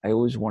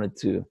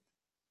to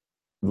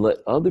let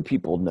other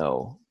people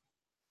know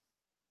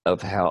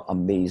of how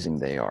amazing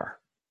they are.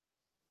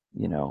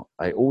 You know,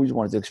 I always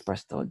wanted to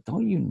express,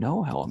 don't you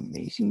know how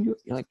amazing you're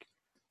like,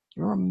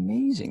 you're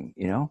amazing,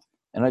 you know?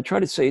 And I try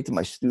to say it to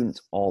my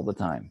students all the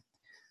time,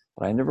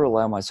 but I never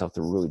allow myself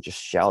to really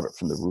just shout it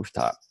from the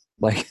rooftop.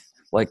 Like,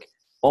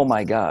 oh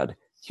my God,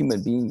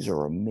 human beings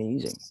are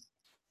amazing.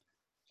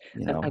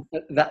 You know? And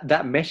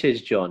that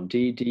message, John,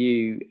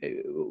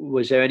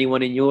 was there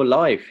anyone in your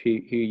life who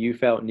you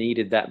felt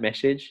needed that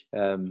message?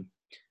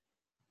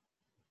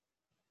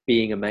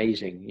 Being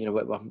amazing, you know,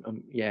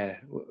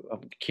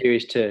 I'm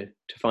curious to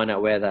find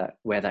out where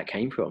that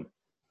came from.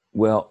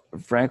 Well,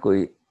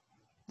 frankly,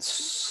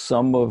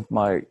 some of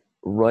my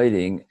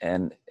writing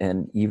and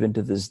even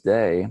to this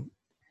day,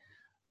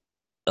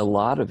 a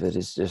lot of it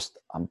is just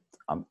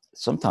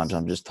sometimes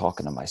I'm just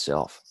talking to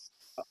myself.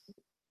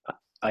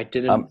 I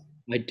didn't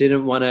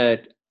want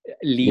to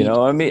lead. You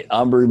know what I mean?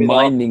 I'm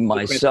reminding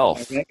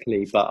myself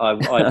directly, but I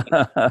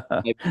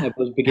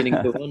was beginning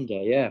to wonder.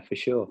 Yeah, for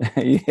sure.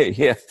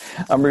 Yeah,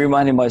 I'm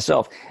reminding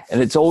myself,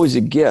 and it's always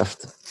a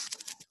gift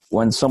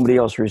when somebody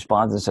else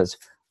responds and says,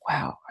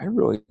 "Wow, I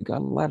really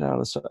got a lot out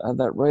of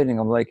that writing."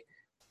 I'm like,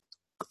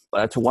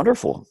 "That's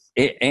wonderful,"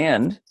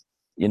 and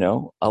you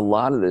know, a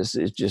lot of this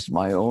is just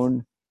my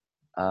own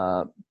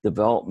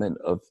development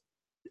of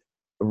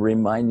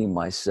reminding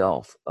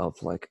myself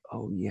of, like,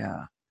 oh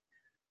yeah,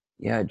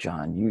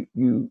 John,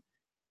 you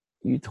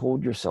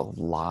told yourself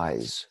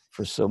lies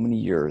for so many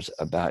years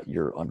about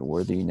your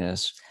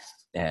unworthiness,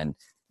 and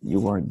you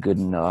weren't good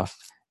enough,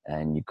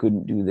 and you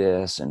couldn't do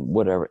this and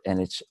whatever,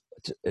 and it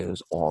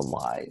was all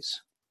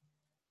lies,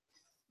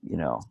 you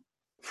know,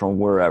 from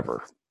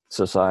wherever,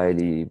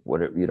 society,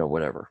 whatever, you know,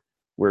 whatever,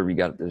 wherever you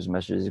got those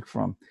messages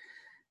from.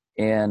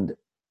 And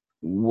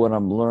what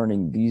I'm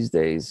learning these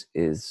days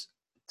is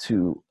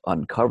to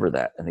uncover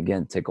that, and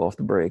again, take off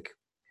the brake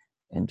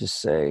and just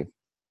say,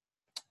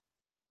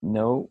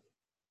 no,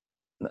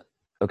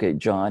 okay,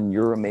 John,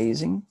 you're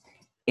amazing,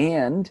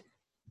 and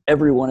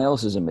everyone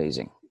else is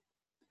amazing.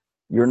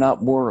 You're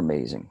not more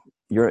amazing.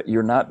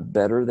 You're not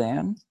better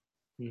than,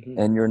 mm-hmm.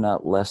 and you're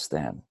not less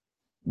than.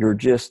 You're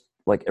just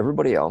like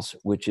everybody else,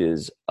 which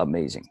is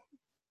amazing.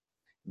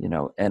 You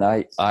know, and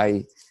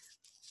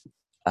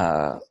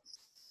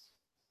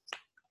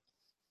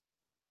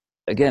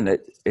again,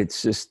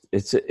 it's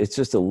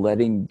just a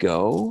letting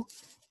go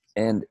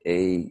and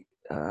a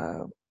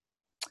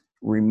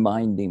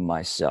reminding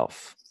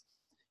myself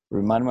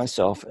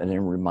and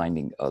then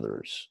reminding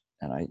others.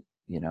 And I,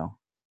 you know,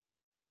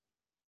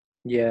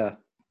 yeah,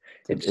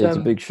 it's a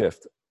big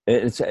shift.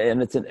 It's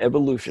an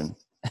evolution.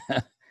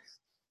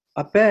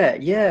 I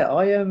bet. Yeah,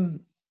 I am.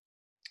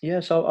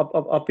 Yes,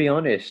 I'll be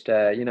honest.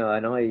 You know,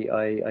 and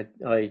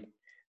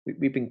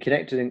we've been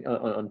connected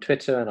on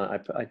Twitter, and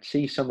I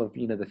see some of,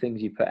 you know, the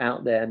things you put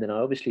out there, and then I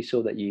obviously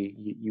saw that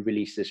you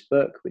released this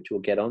book, which we'll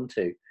get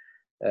onto,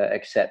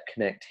 Accept,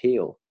 Connect,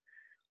 Heal.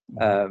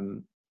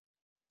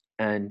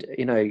 And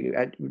you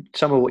know,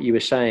 some of what you were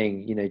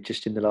saying, you know,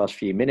 just in the last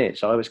few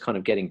minutes, I was kind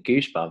of getting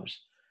goosebumps,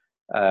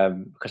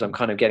 because I'm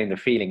kind of getting the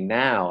feeling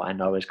now,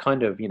 and I was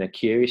kind of, you know,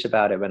 curious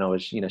about it when I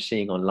was, you know,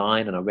 seeing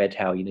online, and I read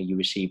how, you know, you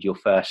received your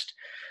first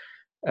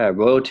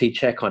royalty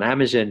check on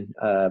Amazon,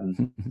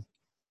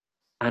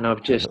 and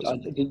I've just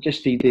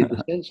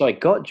the sense I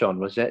got, John,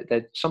 was that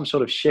there's some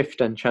sort of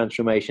shift and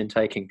transformation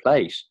taking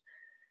place.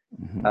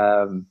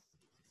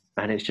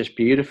 And it's just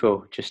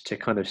beautiful just to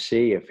kind of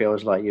see. It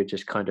feels like you're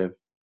just kind of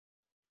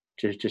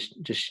just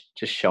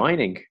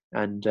shining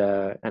and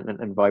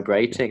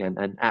vibrating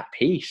and at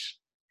peace,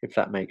 if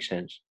that makes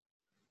sense.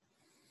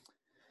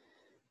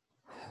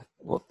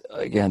 Well,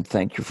 again,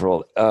 thank you for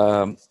all.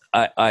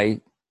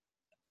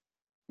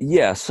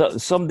 Yeah, so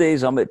some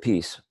days I'm at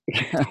peace.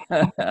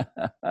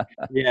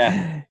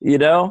 Yeah, you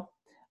know,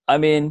 I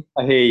mean,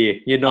 I hear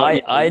you. You're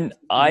not.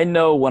 I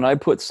know when I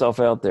put stuff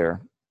out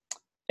there,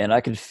 and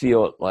I can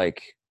feel it,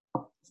 like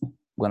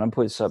when I'm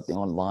putting something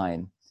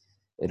online,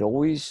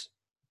 it's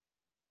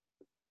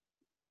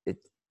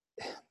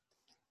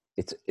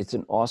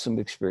an awesome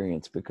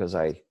experience, because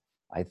I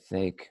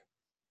think,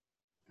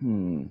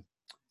 do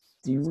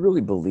you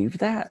really believe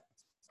that?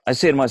 I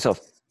say to myself,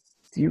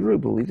 do you really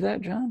believe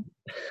that, John?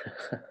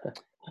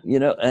 You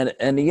know,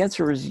 and the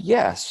answer is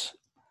yes.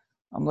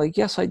 I'm like,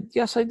 yes, I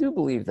do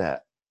believe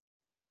that.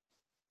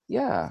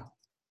 Yeah.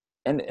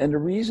 And the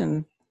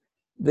reason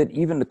that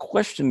even the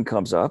question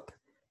comes up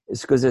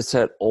is because it's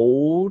that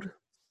old,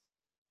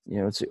 you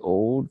know, it's the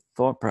old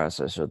thought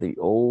process, or the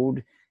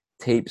old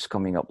tapes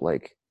coming up,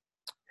 like,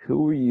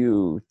 who are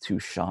you to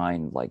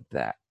shine like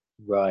that?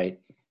 Right.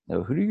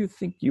 Now, who do you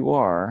think you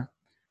are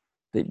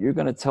that you're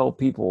going to tell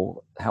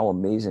people how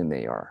amazing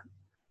they are?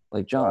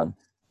 Like, John,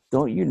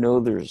 don't you know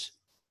there's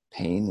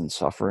pain and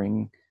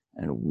suffering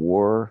and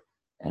war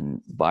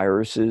and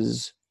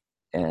viruses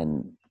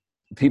and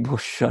people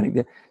shutting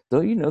down.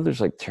 Don't you know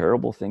there's like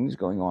terrible things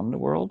going on in the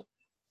world?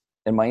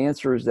 And my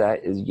answer is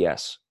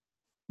yes.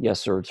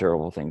 Yes, there are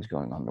terrible things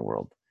going on in the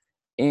world.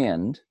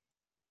 And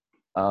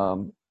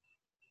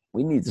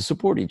we need to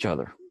support each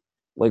other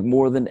like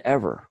more than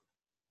ever.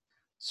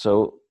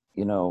 So,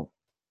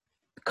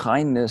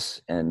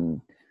 kindness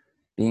and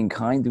being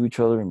kind to each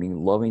other and being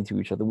loving to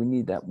each other, we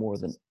need that more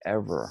than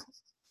ever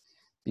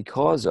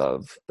because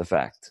of the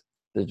fact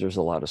that there's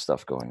a lot of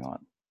stuff going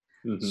on.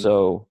 Mm-hmm.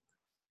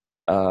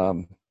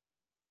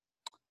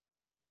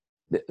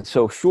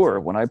 So sure,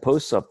 when I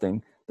post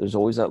something, there's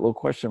always that little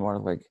question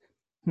mark like,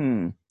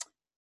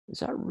 is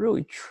that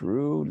really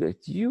true? Like,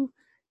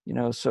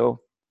 so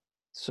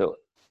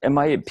am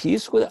I at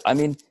peace with it? I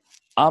mean,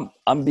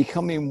 I'm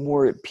becoming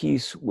more at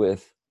peace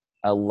with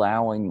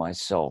allowing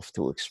myself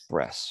to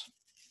express.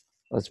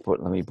 Let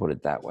me put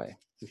it that way.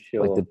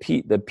 Sure. Like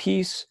the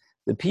peace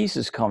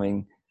is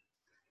coming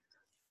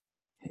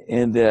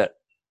in that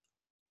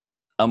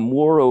I'm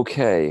more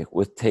okay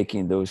with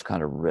taking those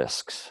kind of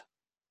risks.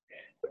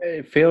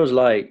 It feels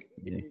like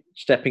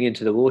stepping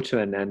into the water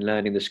and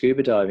learning the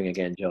scuba diving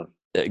again, John.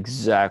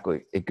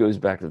 Exactly. It goes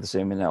back to the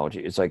same analogy.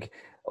 It's like,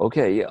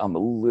 okay, I'm a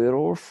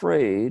little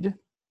afraid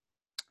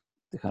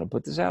to kind of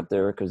put this out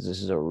there because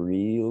this is a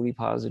really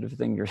positive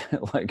thing.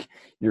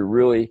 You're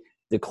really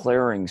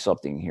declaring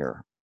something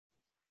here,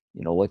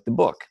 like the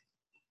book.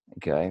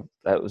 Okay.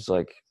 That was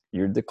like,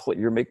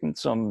 you're making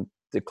some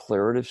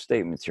declarative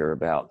statements here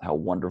about how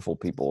wonderful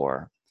people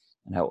are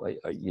and how,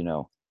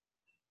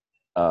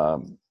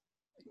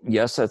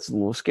 yes, that's a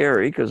little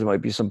scary because there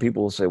might be some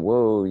people who say,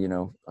 whoa,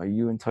 are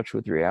you in touch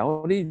with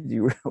reality? Do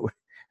you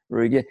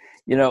really get,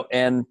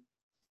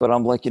 but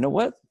I'm like, you know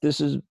what?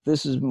 This is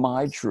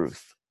my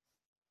truth.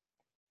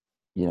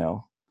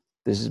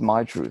 This is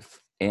my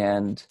truth.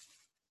 And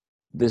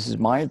this is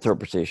my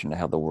interpretation of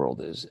how the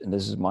world is. And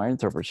this is my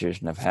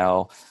interpretation of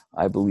how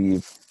I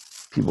believe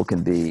people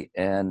can be.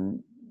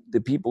 And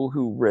the people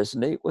who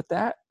resonate with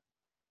that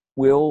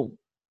will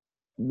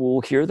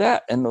hear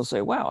that and they'll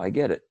say, wow, I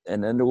get it.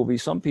 And then there will be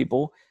some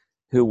people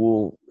who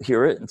will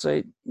hear it and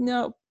say,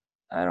 no,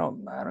 I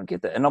don't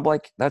get that. And I'm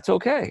like, that's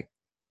okay.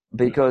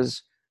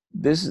 Because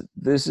this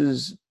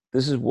is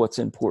what's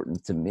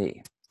important to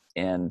me.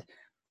 And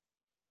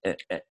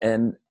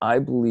I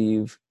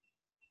believe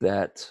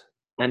that.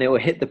 And it will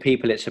hit the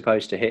people it's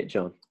supposed to hit,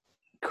 John.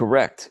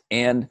 Correct.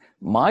 And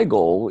my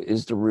goal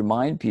is to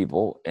remind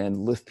people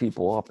and lift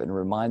people up and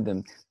remind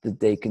them that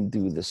they can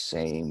do the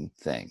same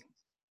thing.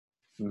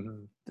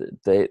 Mm-hmm.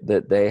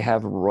 That they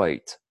have a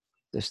right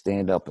to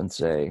stand up and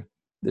say,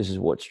 this is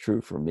what's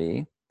true for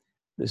me.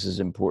 This is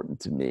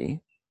important to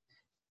me.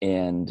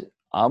 And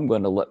I'm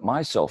going to let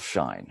myself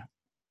shine.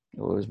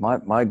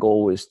 My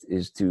goal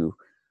is to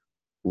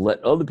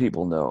let other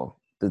people know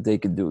that they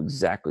can do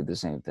exactly the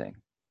same thing.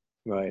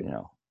 Right.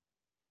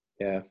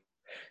 Yeah.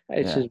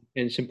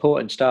 It's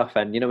important stuff.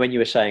 And, when you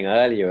were saying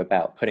earlier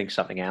about putting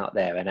something out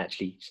there and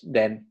actually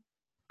then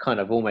kind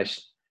of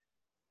almost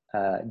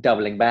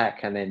doubling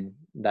back and then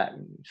that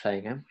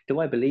saying, do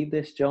I believe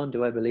this, John?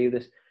 Do I believe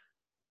this?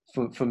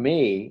 For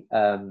me,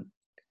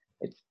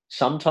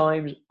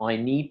 sometimes I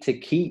need to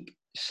keep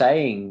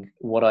saying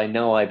what I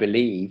know I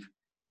believe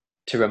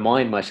to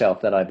remind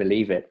myself that I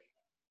believe it.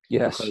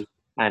 Yes. Because,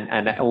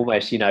 and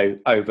almost,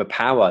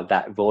 overpower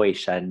that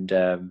voice and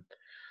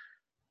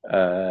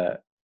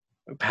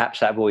perhaps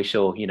that voice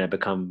will,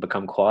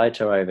 become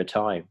quieter over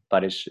time.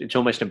 But it's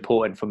almost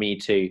important for me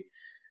to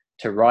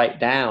write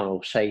down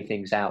or say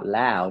things out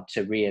loud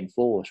to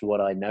reinforce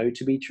what I know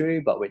to be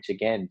true, but which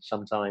again,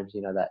 sometimes,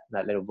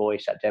 that little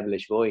voice, that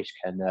devilish voice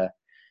can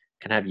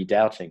have you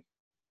doubting.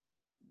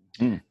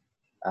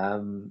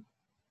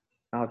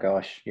 Oh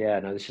gosh. Yeah,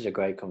 no, this is a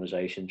great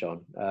conversation,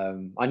 John.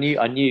 I knew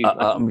I'm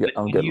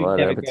getting right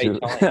out of it too.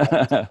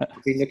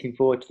 I've been looking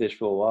forward to this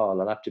for a while.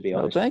 I'll have to be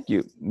honest. Thank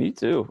you. Me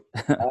too.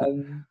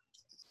 That's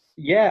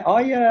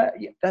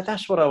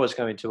what I was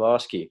going to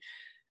ask you.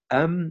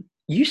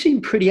 You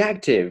seem pretty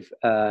active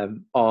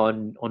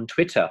on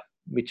Twitter,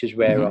 which is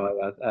where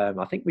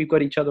I think we've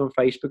got each other on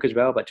Facebook as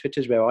well, but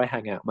Twitter's where I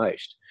hang out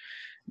most.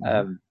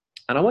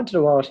 And I wanted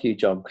to ask you,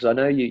 John, because I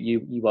know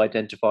you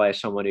identify as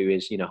someone who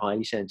is,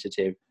 highly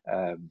sensitive.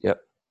 Yep.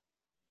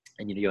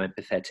 And you're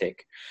empathetic.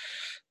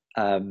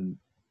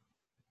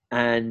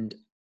 And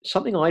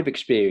something I've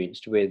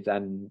experienced with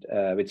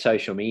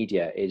social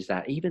media is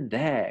that even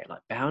there,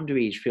 like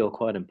boundaries feel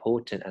quite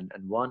important, and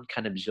one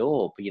can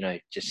absorb,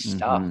 just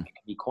stuff. It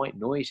can be quite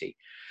noisy.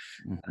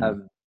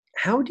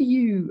 How do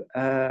you?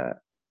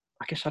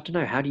 I guess I don't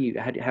know. How do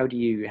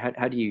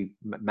you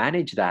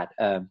manage that?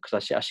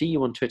 Because I see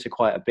you on Twitter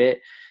quite a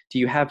bit. Do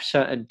you have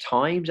certain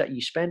times that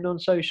you spend on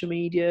social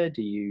media?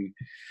 Do you?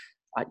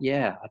 I'd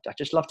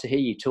just love to hear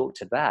you talk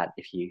to that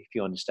if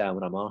you understand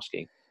what I'm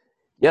asking.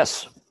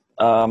 Yes,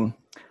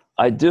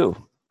 I do.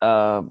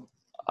 Well,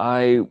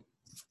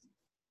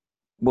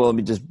 let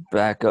me just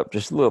back up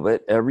just a little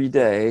bit. Every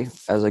day,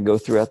 as I go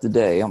throughout the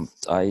day,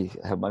 I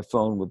have my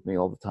phone with me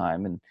all the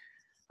time, and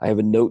I have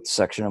a notes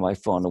section on my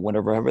phone. And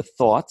whenever I have a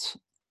thought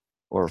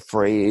or a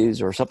phrase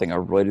or something, I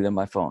write it in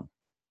my phone.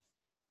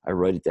 I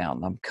write it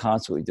down. I'm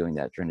constantly doing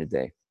that during the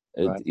day.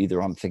 Right.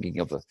 Either I'm thinking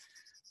of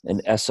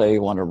an essay I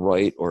want to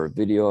write, or a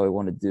video I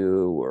want to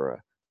do,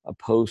 or a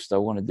post I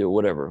want to do,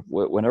 whatever.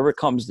 Whenever it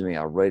comes to me,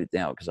 I'll write it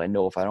down, because I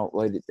know if I don't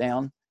write it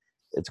down,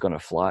 it's going to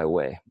fly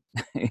away.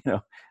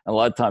 And a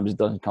lot of times it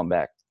doesn't come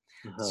back.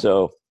 Uh-huh.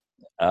 So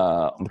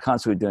I'm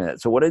constantly doing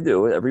that. So what I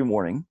do every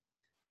morning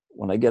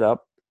when I get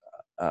up,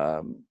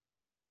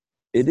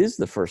 it is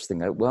the first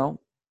thing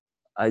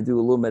I do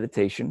a little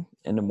meditation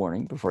in the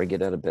morning before I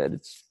get out of bed.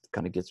 It's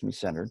kind of gets me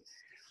centered.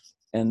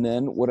 And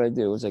then what I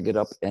do is I get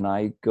up and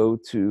I go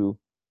to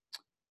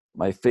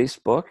my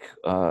Facebook,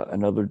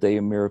 Another Day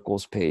of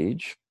Miracles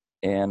page,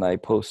 and I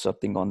post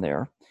something on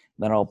there.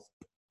 Then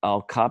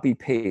I'll copy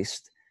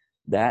paste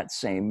that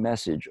same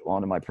message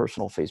onto my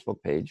personal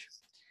Facebook page,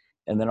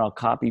 and then I'll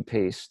copy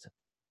paste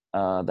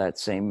that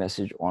same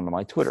message onto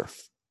my Twitter.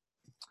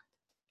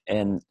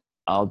 And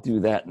I'll do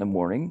that in the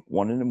morning,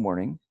 one in the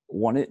morning,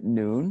 one at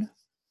noon,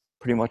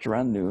 pretty much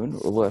around noon or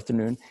a little after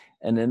noon,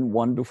 and then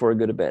one before I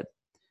go to bed.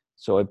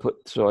 So I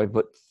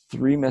put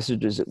 3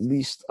 messages at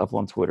least up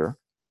on Twitter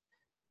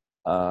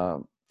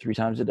 3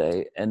 times a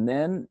day. And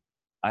then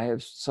I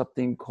have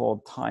something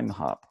called Time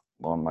Hop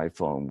on my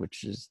phone,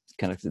 which is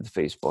connected to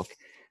Facebook.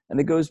 And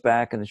it goes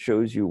back and it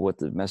shows you what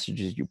the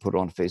messages you put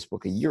on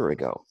Facebook a year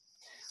ago.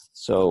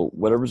 So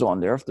whatever's on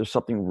there, if there's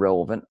something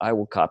relevant, I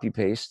will copy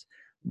paste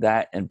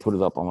that and put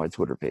it up on my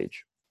Twitter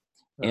page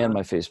and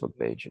my Facebook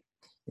page.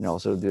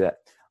 So do that.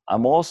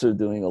 I'm also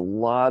doing a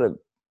lot of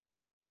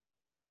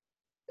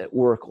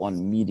work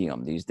on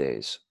Medium these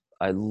days.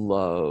 I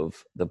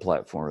love the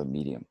platform of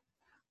Medium.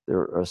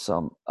 There are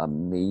some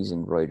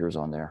amazing writers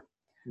on there.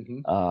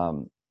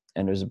 Mm-hmm.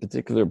 And there's a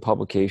particular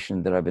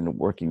publication that I've been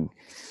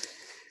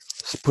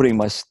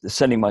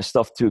sending my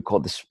stuff to,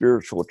 called The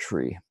Spiritual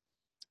Tree.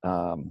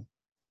 And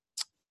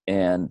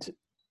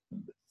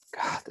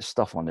God, the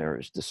stuff on there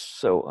is just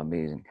so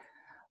amazing.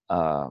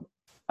 I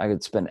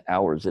could spend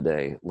hours a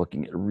day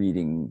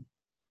reading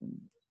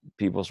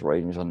people's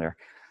writings on there.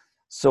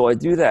 So I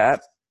do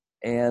that.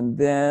 And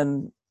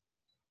then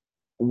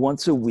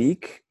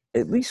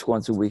at least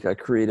once a week, I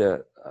create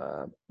a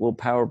little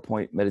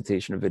PowerPoint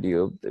meditation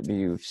video that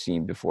you've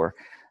seen before.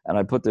 And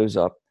I put those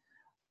up.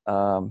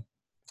 And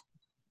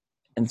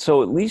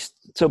so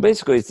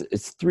basically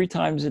it's 3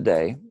 times a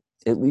day,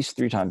 at least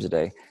 3 times a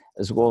day,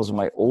 as well as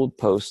my old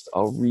post,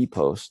 I'll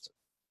repost.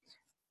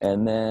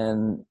 And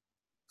then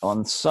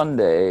on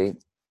Sunday,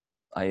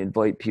 I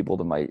invite people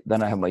to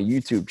then I have my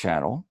YouTube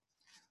channel.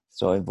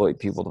 So I invite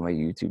people to my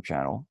YouTube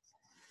channel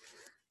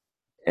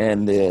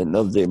and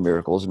Another Day of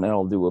Miracles. And then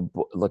I'll do a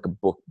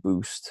book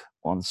boost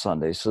on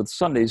Sunday. So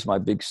Sunday's my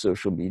big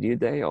social media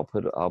day. I'll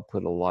put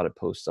a lot of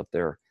posts up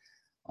there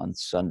on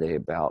Sunday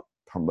about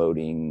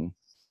promoting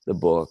the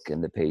book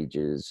and the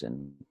pages.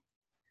 And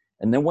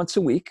then once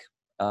a week,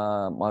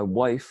 my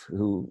wife,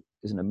 who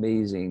is an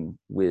amazing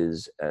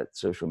whiz at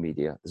social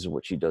media, this is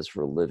what she does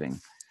for a living.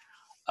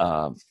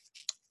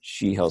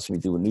 She helps me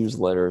do a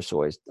newsletter.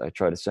 So I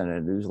try to send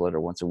a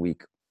newsletter once a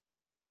week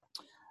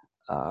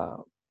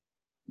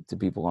to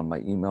people on my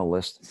email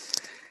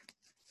list.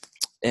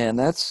 And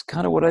that's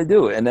kind of what I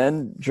do. And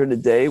then during the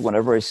day,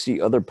 whenever I see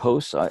other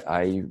posts,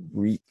 I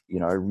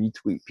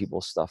retweet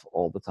people's stuff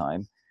all the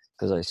time,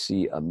 because I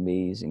see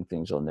amazing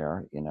things on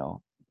there.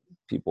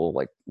 People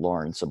like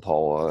Lauren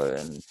Sapala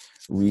and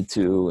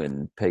Ritu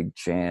and Peg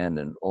Chan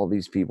and all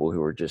these people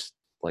who are just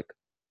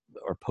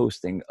are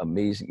posting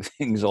amazing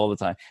things all the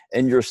time.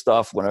 And your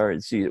stuff, whenever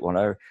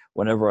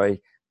I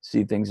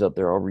see things up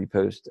there, I'll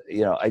repost.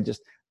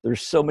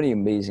 There's so many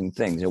amazing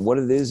things. And what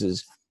it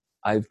is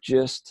I've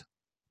just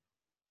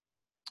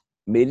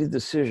made a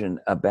decision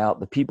about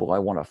the people I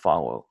want to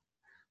follow,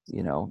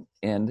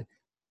 and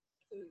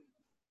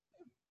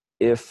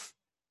if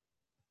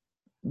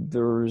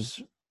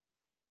there's,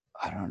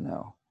 I don't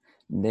know,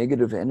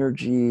 negative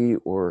energy,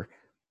 or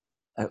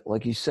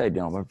like you said,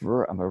 I'm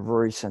a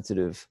very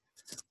sensitive,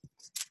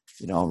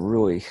 I'm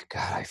really,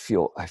 God, I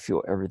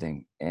feel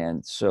everything.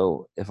 And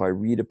so if I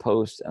read a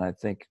post and I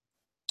think,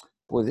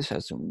 boy, this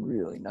has some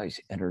really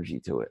nice energy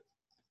to it,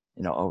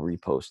 I'll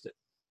repost it.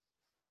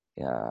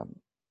 Yeah.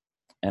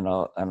 And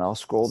I'll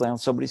scroll down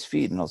somebody's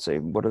feed and I'll say,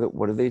 what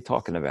are they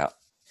talking about?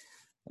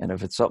 And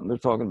if it's something they're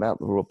talking about,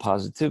 the real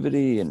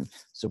positivity and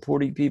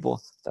supporting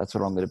people, that's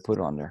what I'm going to put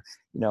on there.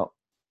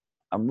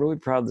 I'm really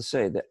proud to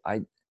say that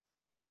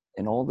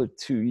in all the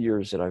 2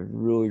 years that I've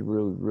really,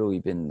 really, really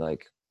been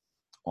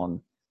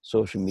on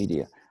social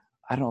media,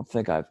 I don't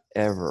think I've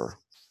ever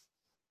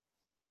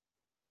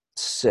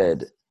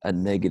said a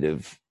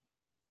negative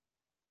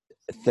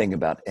thing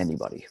about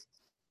anybody.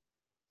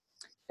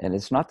 And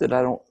it's not that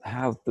I don't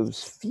have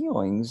those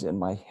feelings in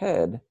my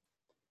head.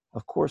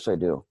 Of course I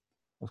do.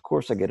 Of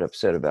course I get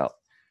upset about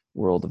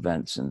world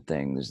events and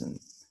things and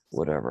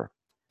whatever,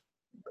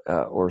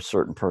 or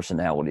certain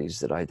personalities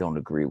that I don't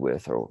agree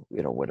with, or,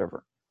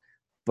 whatever.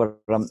 But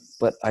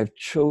I've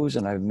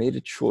made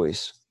a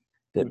choice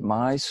that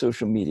my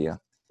social media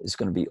is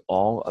going to be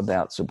all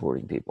about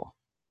supporting people.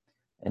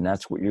 And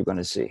that's what you're going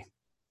to see,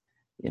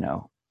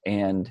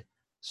 And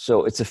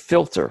so it's a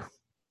filter.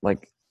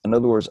 like, in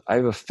other words, I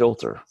have a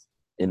filter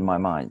in my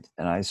mind,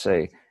 and I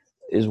say,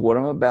 is what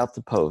I'm about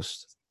to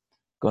post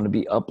going to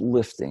be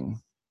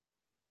uplifting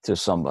to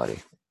somebody?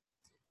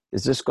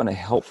 Is this going to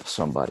help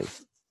somebody?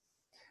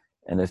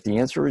 And if the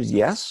answer is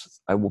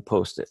yes, I will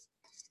post it.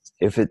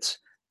 If it's,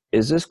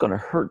 is this going to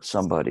hurt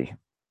somebody?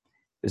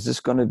 Is this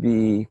going to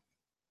be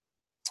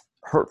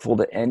hurtful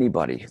to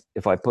anybody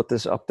if I put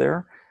this up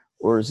there?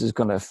 Or is this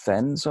going to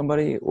offend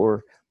somebody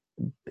or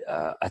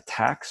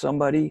attack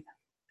somebody?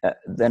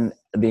 Then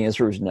the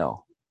answer is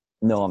no.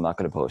 No, I'm not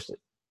going to post it.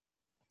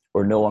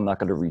 Or no, I'm not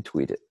going to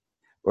retweet it.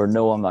 Or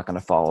no, I'm not going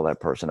to follow that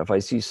person. If I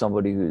see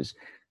somebody who's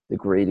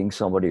degrading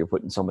somebody or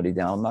putting somebody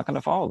down, I'm not going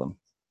to follow them.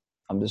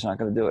 I'm just not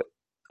going to do it.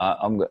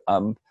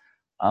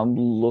 I'm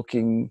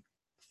looking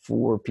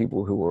for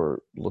people who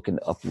are looking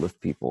to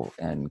uplift people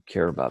and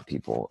care about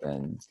people,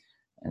 and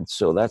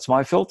so that's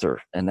my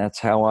filter, and that's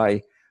how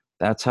I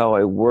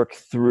work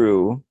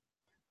through.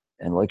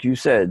 And like you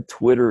said,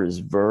 Twitter is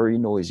very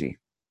noisy,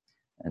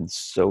 and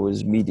so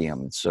is Medium,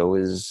 and so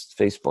is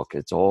Facebook.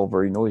 It's all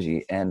very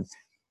noisy, and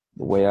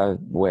the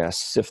way I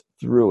sift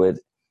through it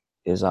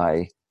is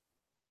I've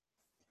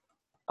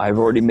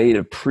already made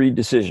a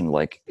pre-decision.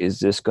 Like, is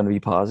this going to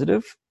be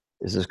positive?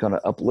 Is this going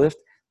to uplift?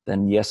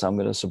 Then yes, I'm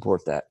going to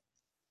support that.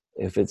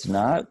 If it's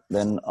not,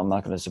 then I'm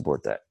not going to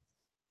support that.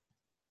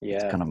 Yeah.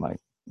 It's kind of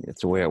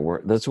it's the way I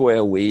work. That's the way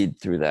I wade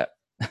through that.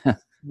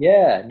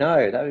 Yeah,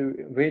 no, that was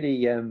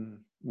really,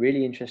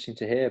 really interesting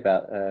to hear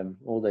about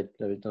all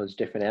those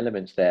different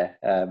elements there.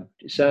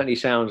 It certainly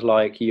sounds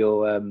like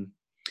you're, I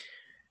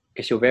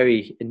guess you're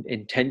very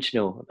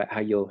intentional about how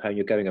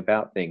you're going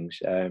about things,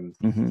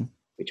 Mm-hmm.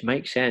 which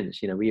makes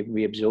sense. You know,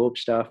 we absorb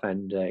stuff,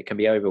 and it can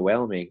be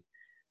overwhelming.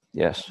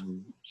 Yes.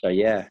 So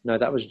yeah, no,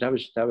 that was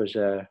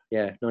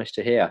yeah, nice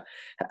to hear.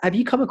 Have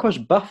you come across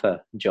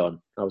Buffer,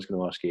 John? I was going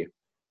to ask you.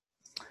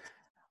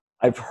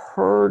 I've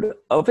heard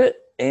of it,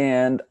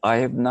 and I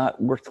have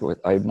not worked with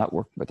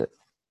it.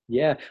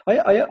 Yeah,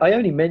 I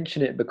only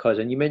mention it because,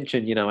 and you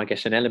mentioned, you know, I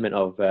guess an element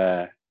of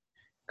kind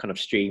of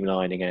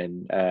streamlining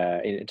and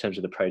in terms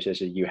of the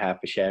processes you have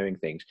for sharing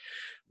things.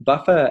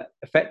 Buffer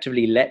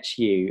effectively lets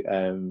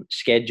you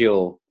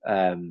schedule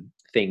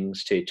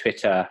things to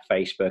Twitter,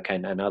 Facebook,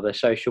 and other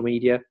social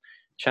media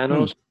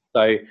channels.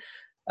 So,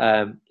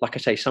 like I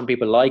say, some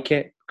people like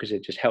it because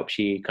it just helps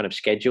you kind of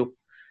schedule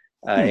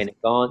in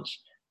advance.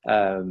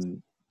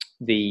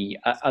 The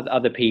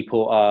other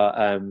people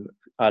are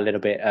a little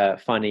bit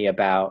funny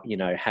about, you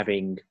know,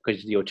 having,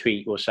 because your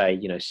tweet will say,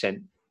 you know,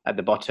 sent at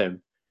the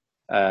bottom.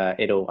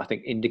 It'll, I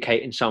think,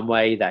 indicate in some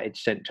way that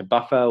it's sent to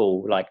Buffer,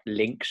 or like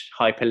links,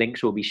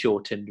 hyperlinks will be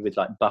shortened with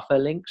like buffer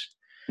links.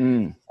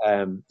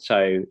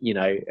 So, you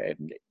know,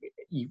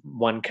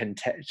 one can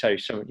so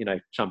some, you know,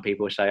 some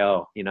people say,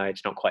 oh, you know,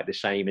 it's not quite the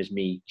same as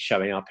me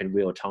showing up in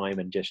real time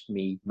and just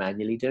me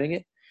manually doing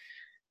it.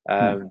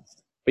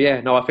 But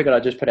yeah, no, I figured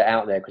I'd just put it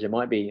out there because it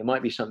might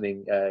be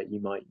something you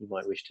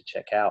might wish to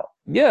check out.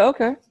 Yeah.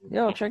 Okay.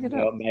 Yeah, I'll check it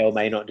out. May or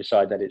may not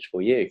decide that it's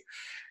for you.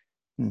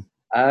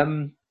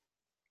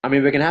 I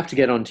mean, we're going to have to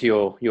get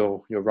onto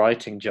your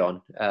writing,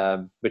 John,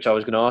 which I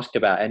was going to ask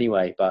about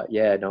anyway. But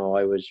yeah, no,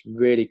 I was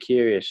really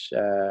curious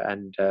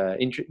and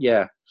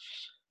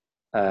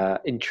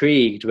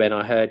intrigued when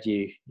I heard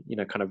you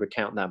know, kind of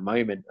recount that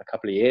moment a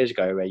couple of years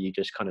ago where you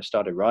just kind of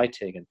started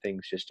writing and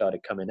things just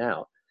started coming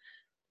out.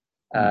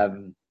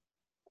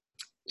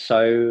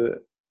 So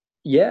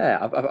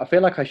yeah, I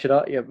feel like I should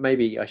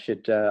maybe I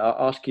should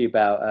ask you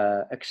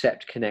about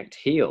Accept, Connect,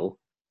 Heal,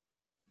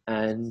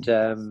 and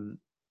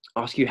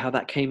ask you how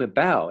that came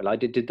about. Like,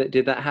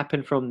 did that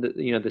happen from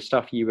the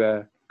stuff you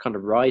were kind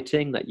of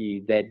writing that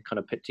you then kind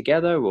of put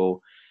together,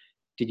 or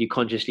did you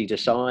consciously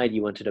decide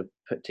you wanted to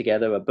put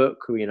together a book,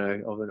 you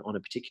know, on a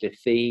particular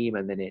theme,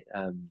 and then it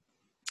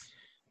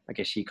I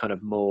guess you kind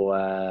of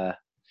more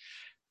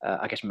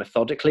I guess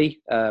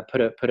methodically put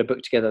a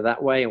book together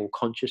that way, or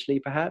consciously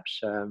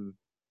perhaps?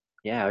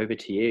 Yeah, over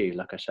to you.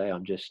 Like I say,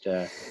 I'm just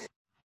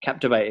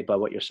captivated by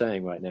what you're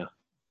saying right now.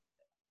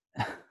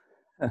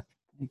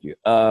 Thank you.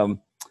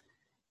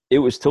 It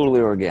was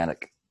totally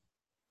organic.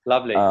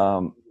 Lovely.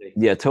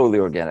 Yeah, totally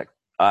organic.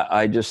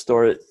 I just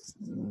started,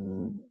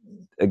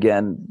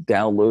 again,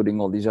 downloading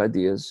all these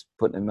ideas,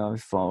 putting them on my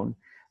phone,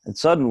 and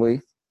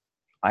suddenly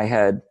I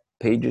had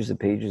pages and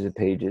pages and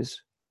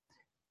pages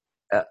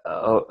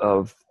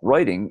of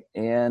writing.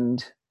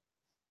 And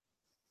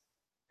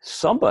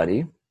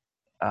somebody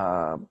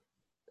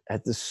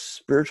at the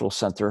spiritual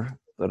center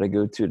that I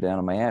go to down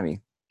in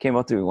Miami came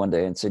up to me one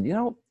day and said, you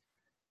know,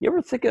 you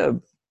ever think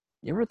of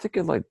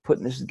like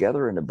putting this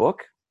together in a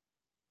book?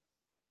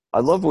 I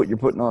love what you're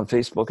putting on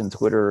Facebook and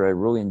Twitter. I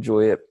really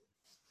enjoy it.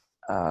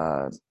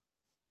 I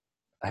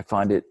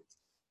find it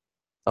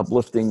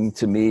uplifting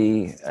to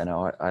me. I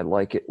know I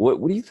like it. What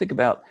do you think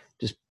about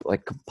just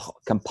like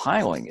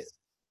compiling it?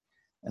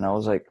 And I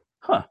was like,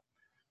 I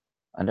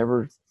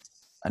never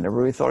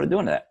really thought of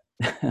doing that.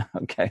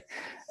 Okay.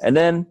 And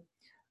then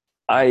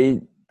I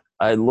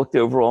looked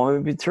over all my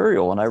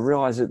material and I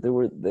realized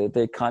that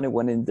they kind of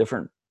went in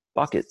different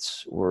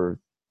buckets or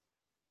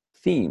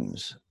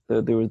themes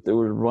There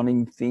were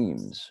running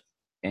themes,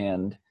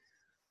 and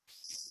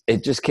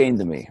it just came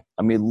to me.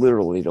 I mean,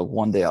 literally,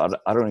 one day, I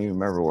don't even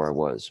remember where I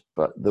was,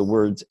 but the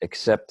words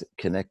accept,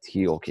 connect,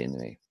 heal came to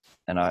me.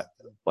 And I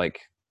was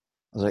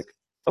like,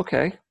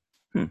 okay,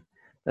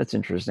 that's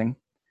interesting.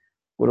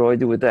 What do I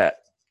do with that?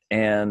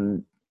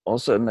 And all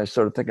of a sudden I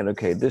started thinking,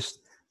 okay, this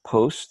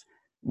post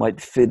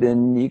might fit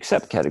in the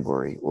accept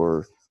category,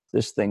 or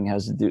this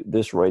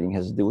writing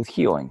has to do with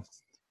healing.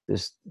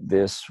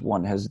 This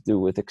one has to do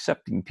with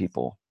accepting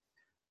people.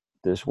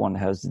 This one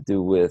has to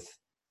do with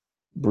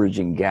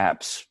bridging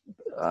gaps.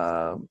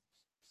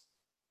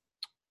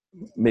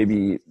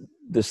 Maybe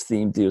this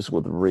theme deals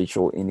with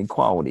racial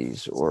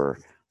inequalities,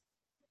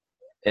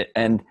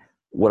 and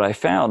what I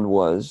found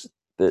was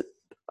that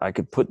I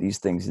could put these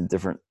things in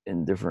different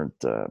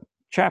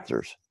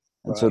chapters.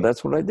 And so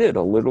that's what I did.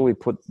 I literally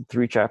put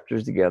 3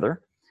 chapters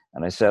together,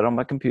 and I sat on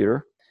my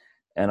computer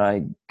and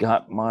I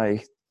got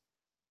my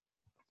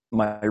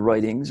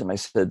writings, and I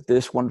said,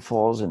 this one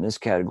falls in this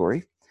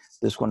category.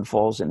 This one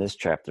falls in this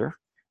chapter.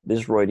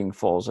 This writing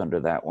falls under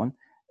that one.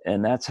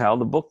 And that's how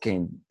the book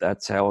came.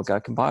 That's how it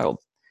got compiled.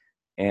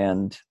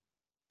 And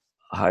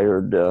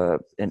hired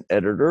an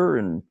editor,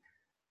 and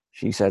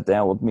she sat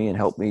down with me and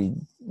helped me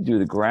do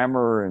the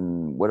grammar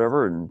and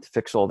whatever and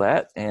fix all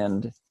that.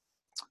 And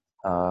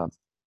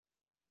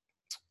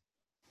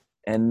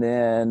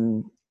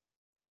then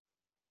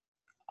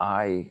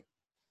I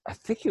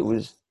think it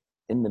was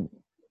in the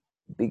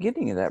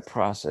beginning of that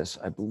process,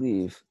 I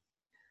believe,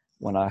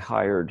 when I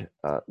hired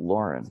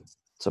Lauren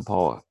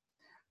Zapala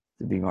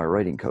to be my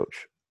writing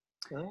coach.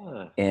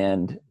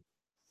 And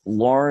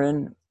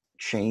Lauren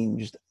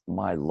changed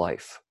my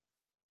life.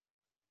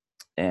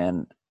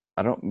 And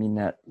I don't mean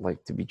that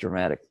like to be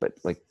dramatic, but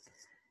like,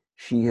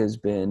 she has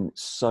been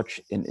such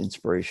an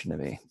inspiration to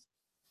me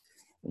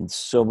in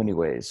so many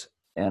ways.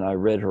 And I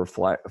read her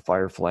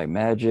Firefly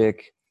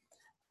Magic,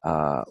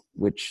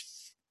 which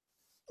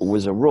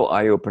was a real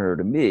eye-opener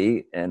to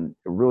me and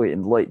really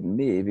enlightened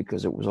me,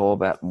 because it was all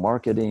about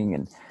marketing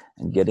and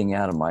getting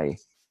out of my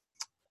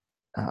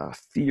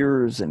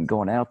fears and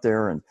going out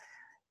there. And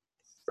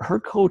her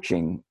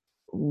coaching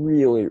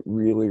really,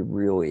 really,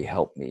 really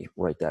helped me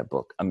write that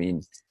book. I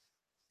mean,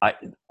 I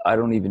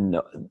don't even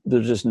know.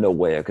 There's just no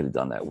way I could have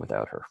done that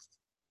without her.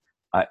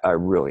 I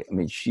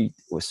mean, she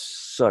was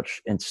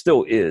such, and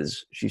still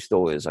is, she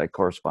still is. I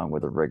correspond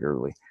with her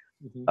regularly.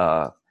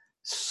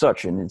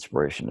 Such an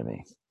inspiration to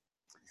me.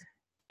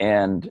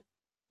 And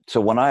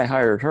so when I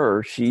hired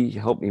her, she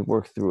helped me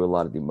work through a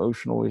lot of the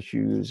emotional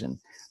issues and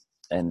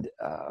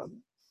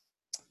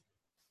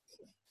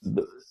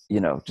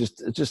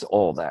just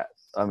all that.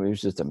 I mean, it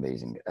was just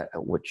amazing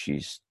what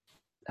she's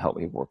helped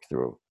me work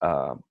through.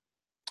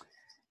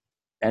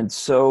 And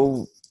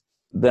so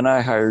then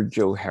I hired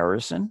Joe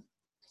Harrison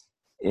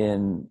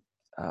in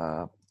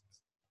I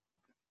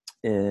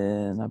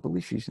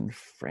believe she's in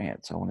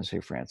France. I want to say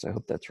France. I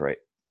hope that's right.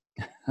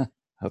 I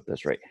hope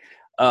that's right.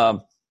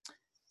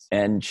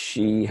 And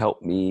she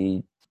helped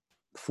me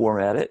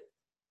format it.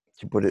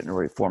 She put it in the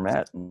right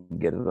format and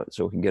get it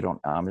so it can get on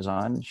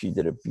Amazon. She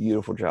did a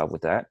beautiful job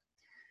with that.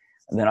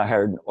 And then I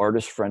hired an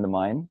artist friend of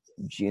mine,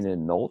 Gina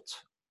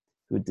Nolt,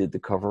 who did the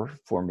cover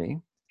for me.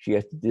 She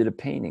did a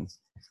painting.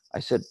 I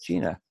said,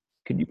 Gina,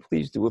 could you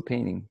please do a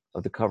painting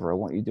of the cover? I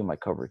want you to do my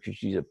cover, because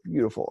she's a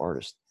beautiful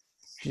artist.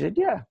 She said,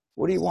 yeah,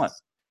 what do you want?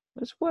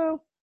 I said,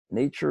 well,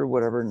 nature,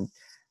 whatever. And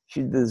she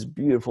did this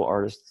beautiful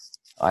artist.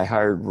 I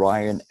hired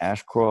Ryan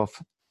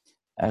Ashcroft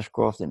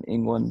in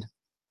England.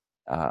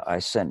 I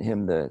sent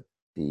him the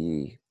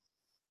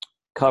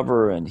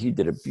cover, and he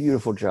did a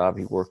beautiful job.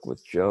 He worked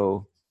with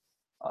Joe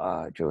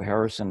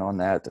Harrison on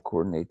that to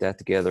coordinate that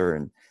together.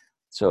 And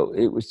so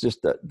it was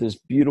just this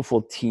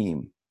beautiful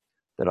team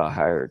that I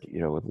hired,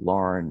 with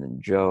Lauren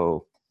and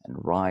Joe and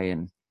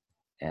Ryan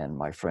and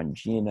my friend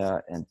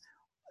Gina. And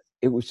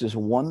it was just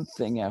one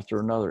thing after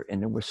another.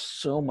 And there was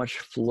so much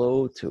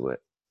flow to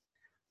it.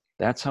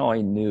 That's how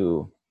I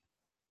knew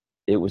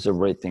it was the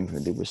right thing for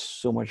me. There was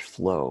so much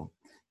flow,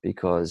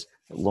 because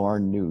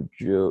Lauren knew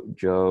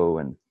Joe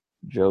and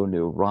Joe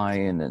knew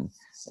Ryan. And,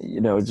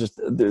 just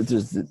there's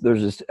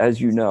just, as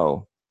you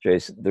know,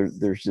 Jason,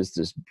 there's just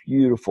this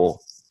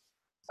beautiful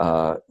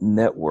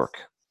network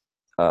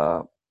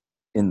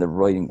in the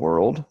writing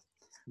world,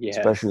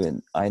 especially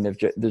in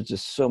INFJ. There's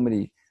just so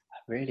many.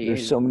 Really,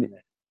 there's so many.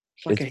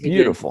 It's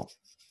beautiful.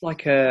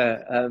 Like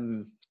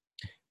and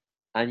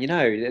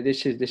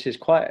this is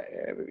quite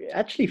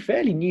actually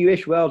fairly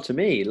newish world to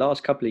me,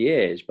 last couple of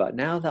years. But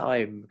now that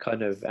I'm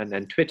kind of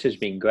and Twitter's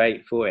been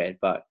great for it.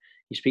 But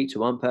you speak to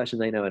one person,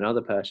 they know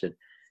another person.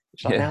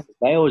 It's like now the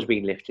veil's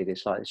been lifted.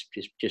 It's like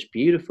it's just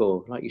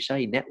beautiful, like you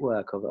say,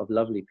 network of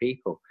lovely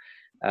people.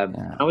 I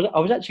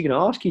was actually going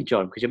to ask you,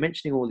 John, because you're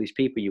mentioning all these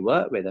people you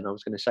work with, and I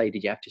was going to say,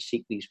 did you have to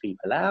seek these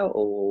people out,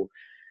 or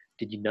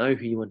did you know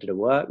who you wanted to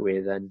work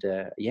with? And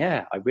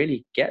I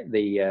really get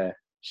the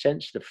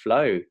sense, the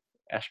flow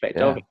aspect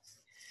of it.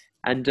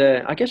 And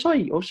I guess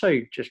I also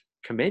just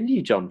commend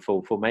you, John,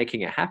 for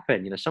making it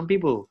happen. Some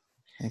people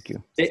thank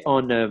you sit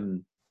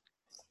on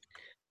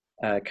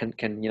can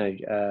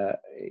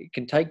it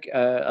can take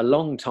a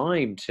long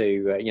time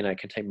to it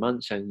can take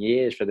months and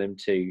years for them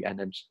to, and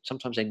then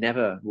sometimes they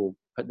never will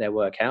put their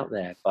work out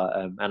there. But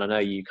and I know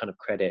you kind of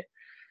credit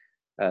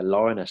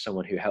Lauren as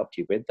someone who helped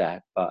you with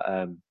that, but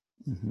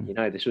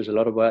this was a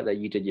lot of work that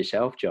you did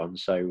yourself, John.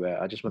 So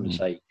I just wanted to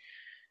say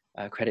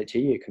credit to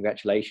you.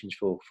 Congratulations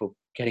for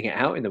getting it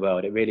out in the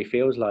world. It really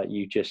feels like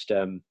you just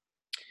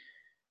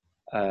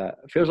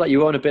feels like you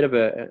were on a bit of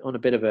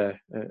a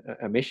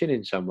mission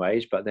in some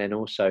ways, but then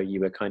also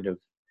you were kind of,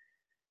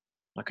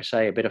 like I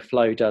say, a bit of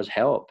flow does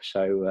help.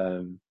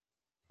 So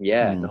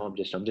no,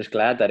 I'm just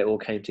glad that it all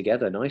came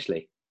together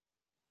nicely.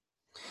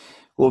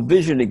 Well,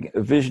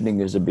 visioning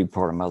is a big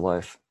part of my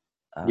life.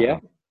 Yeah,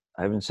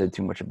 I haven't said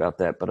too much about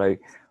that, but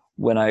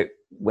when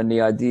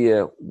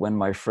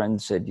my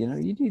friend said, you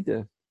need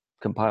to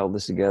compile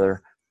this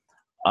together,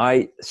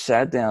 I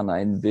sat down, I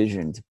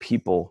envisioned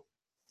people.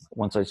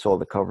 Once I saw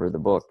the cover of the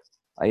book,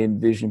 I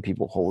envisioned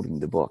people holding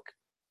the book.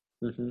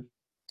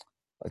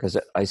 Like I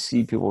said, I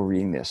see people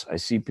reading this. I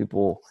see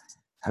people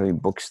having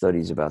book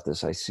studies about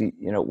this. I see,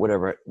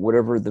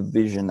 whatever the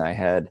vision I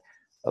had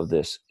of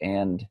this.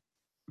 And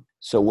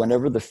so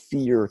whenever the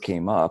fear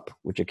came up,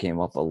 which it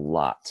came up a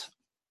lot,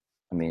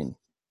 I mean,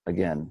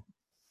 again,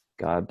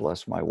 God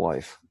bless my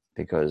wife,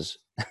 because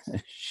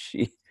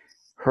she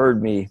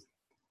heard me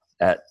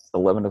at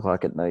 11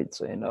 o'clock at night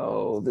saying,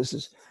 "Oh, this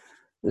is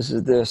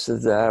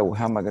that.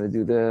 How am I going to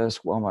do this?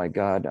 Oh my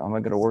God, am I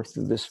going to work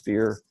through this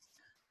fear?"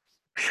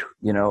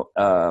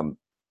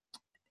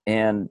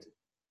 And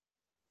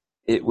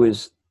it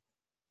was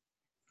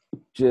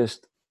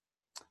just,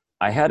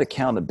 I had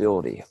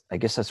accountability. I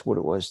guess that's what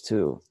it was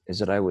too, is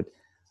that I would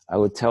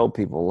tell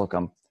people, look,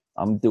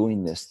 I'm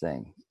doing this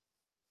thing.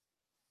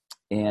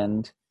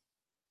 And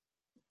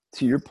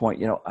to your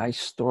point, I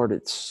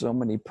started so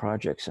many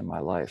projects in my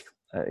life.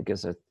 I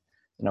guess that,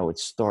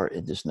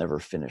 it just never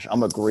finish.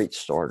 I'm a great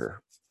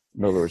starter.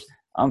 In other words,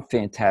 I'm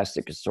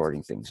fantastic at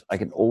starting things. I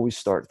can always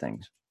start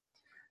things,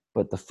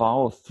 but to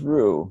follow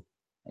through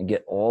and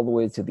get all the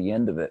way to the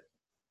end of it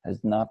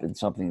has not been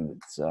something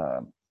that's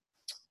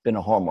been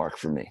a hallmark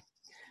for me.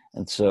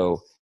 And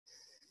so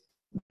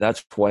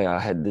that's why I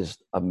had this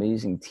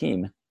amazing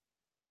team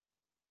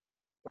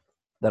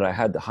that I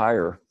had to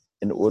hire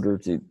in order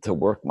to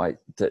work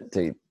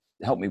to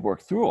help me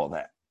work through all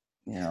that.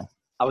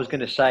 I was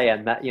going to say,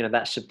 and that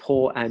that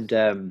support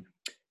and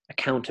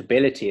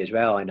accountability as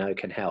well, I know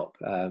can help.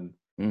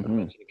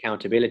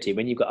 Accountability,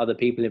 when you've got other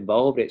people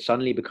involved, it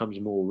suddenly becomes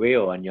more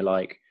real, and you're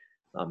like,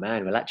 oh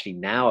man, well actually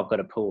now I've got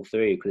to pull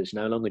through, because it's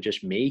no longer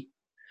just me.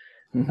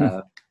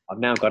 I've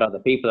now got other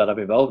people that I'm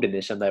involved in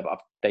this, and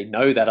they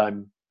know that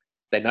I'm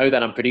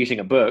producing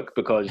a book,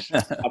 because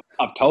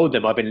I've told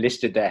them, I've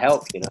enlisted their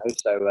help.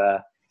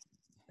 So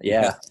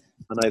yeah,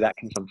 I know that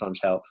can sometimes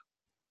help.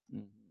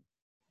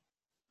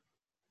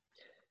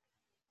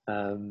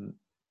 How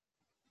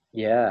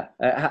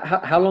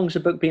long's the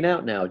book been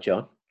out now,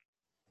 John?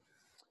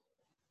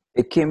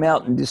 It came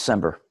out in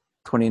December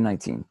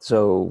 2019.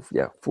 So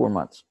 4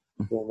 months.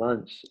 4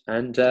 months.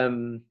 And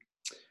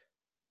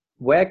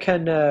where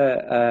can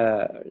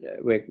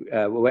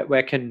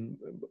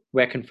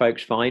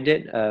folks find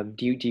it? Can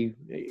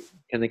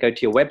they go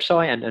to your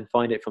website and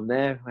find it from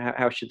there?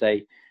 How should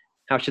they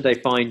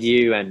find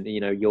you and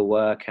your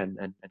work and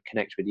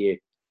connect with you?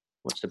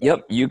 What's the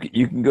Yep,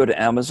 you can go to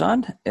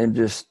Amazon and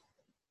just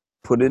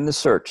put in the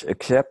search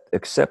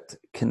accept,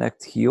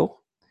 connect, heal.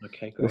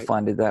 Okay, great. You'll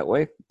find it that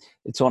way.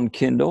 It's on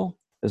Kindle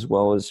as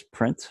well as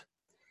print.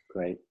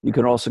 Great. You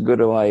can also go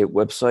to my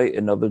website,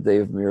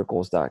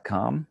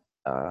 anotherdayofmiracles.com.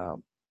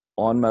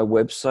 On my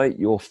website,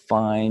 you'll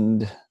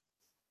find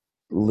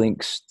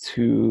links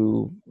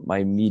to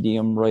my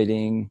Medium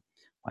writing,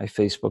 my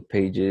Facebook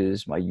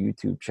pages, my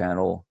YouTube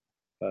channel.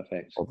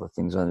 Perfect. All the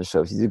things on the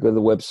show. If you go to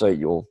the website,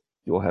 you'll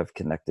have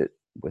connected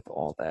with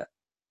all that,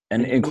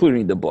 and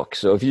including the book.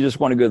 So if you just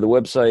want to go to the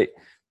website,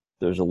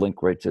 there's a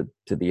link right to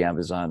the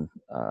Amazon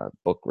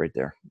book right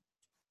there.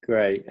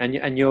 Great.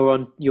 And you're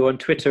on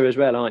Twitter as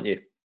well, aren't you?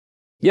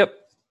 Yep.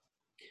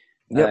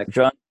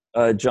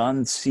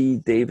 John C.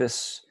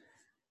 Davis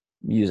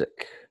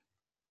Music.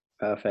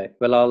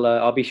 Perfect. Well,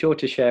 I'll be sure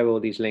to share all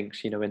these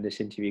links, when this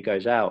interview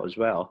goes out as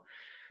well.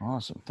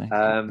 Awesome. Thank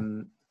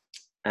you.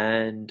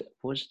 And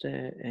was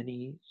there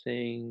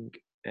anything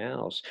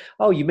else?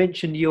 Oh, you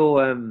mentioned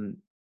your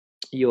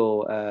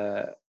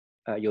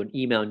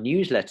email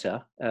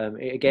newsletter.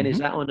 Again, is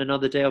that on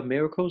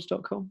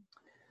anotherdayofmiracles.com?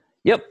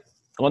 Yep.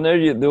 On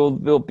there,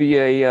 there'll be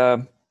a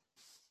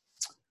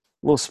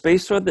little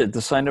space for that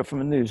to sign up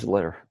from a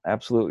newsletter.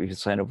 Absolutely, you can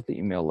sign up with the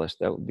email list.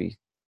 That would be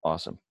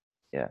awesome.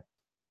 Yeah.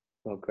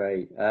 Oh,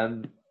 great.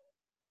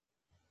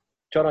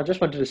 John, I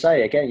just wanted to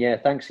say again,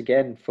 thanks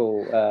again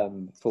for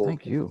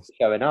Thank you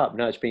showing up.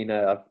 No, it's been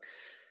I've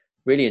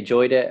really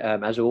enjoyed it.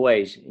 As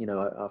always,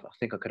 I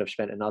think I could have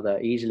spent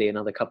easily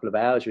another couple of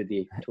hours with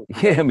you.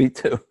 Yeah, me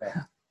too.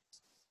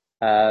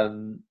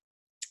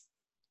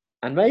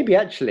 And maybe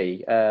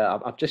actually,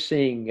 I'm just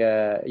seeing.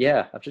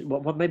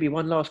 Maybe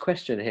one last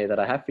question here that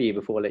I have for you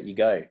before I let you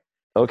go.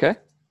 Okay.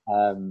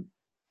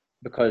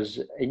 because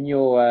in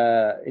your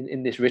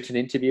in this written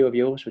interview of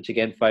yours, which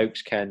again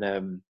folks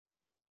can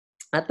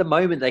at the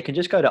moment they can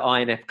just go to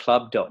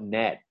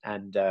infclub.net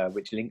and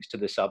which links to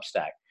the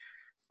Substack.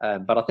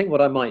 But I think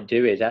what I might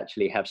do is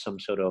actually have some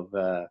sort of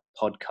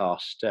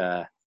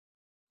podcast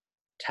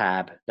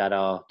tab that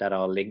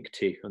are linked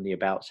to on the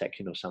about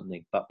section or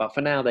something. But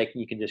for now,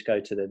 you can just go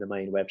to the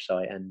main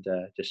website and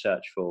just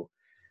search for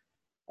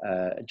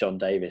John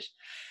Davis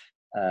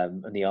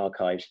and the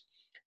archives.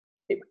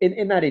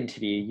 In that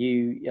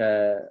interview,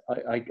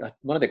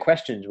 one of the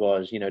questions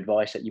was,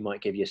 advice that you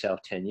might give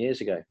yourself 10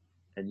 years ago,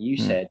 and you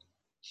said,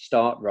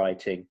 start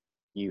writing.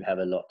 You have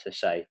a lot to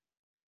say.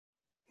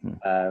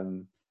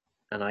 And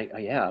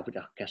I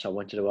guess I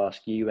wanted to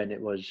ask you, and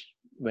it was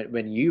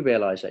when you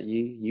realized that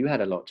you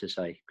had a lot to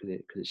say,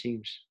 because it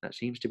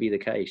seems to be the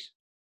case.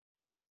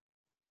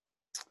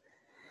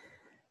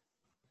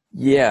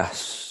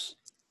 Yes.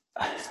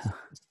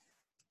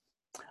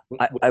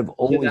 I've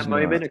always that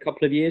moment a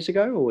couple of years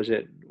ago, or was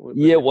it?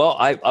 Yeah, well,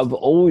 I've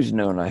always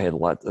known I had a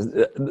lot.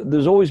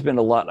 There's always been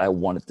a lot I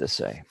wanted to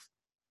say.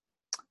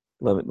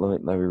 Let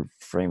me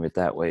frame it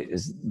that way.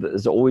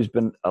 There's always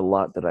been a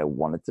lot that I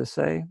wanted to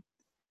say,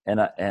 and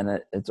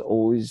it's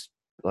always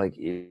like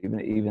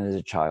even as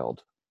a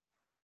child,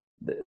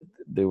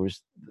 there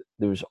was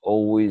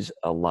always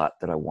a lot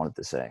that I wanted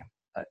to say.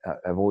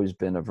 I've always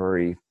been a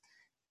very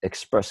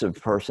expressive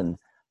person,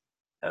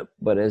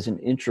 but as an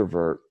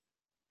introvert,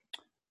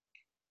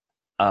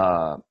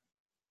 I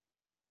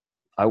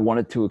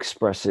wanted to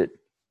express it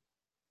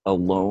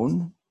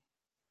alone.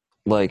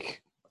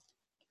 Like,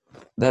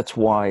 that's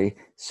why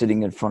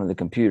sitting in front of the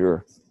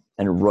computer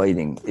and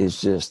writing is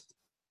just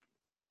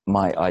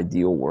my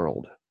ideal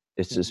world.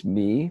 It's just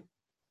me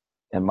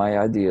and my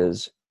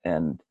ideas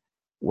and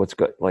what's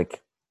good.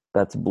 Like,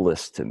 that's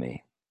bliss to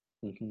me.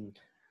 Mm-hmm.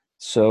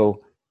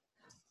 So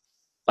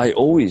I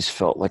always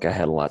felt like I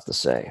had a lot to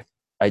say.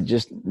 I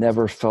just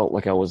never felt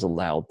like I was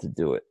allowed to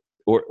do it.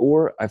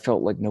 Or I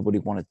felt like nobody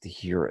wanted to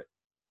hear it.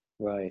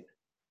 Right.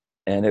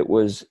 And it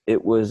was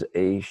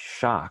a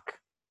shock,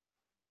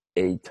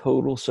 a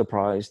total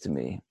surprise to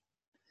me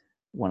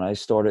when I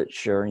started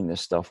sharing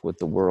this stuff with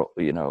the world,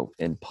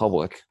 in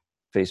public,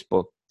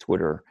 Facebook,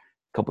 Twitter,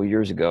 a couple of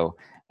years ago,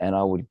 and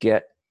I would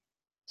get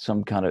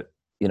some kind of,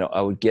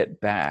 I would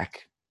get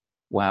back,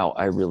 wow,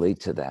 I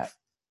relate to that.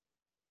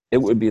 It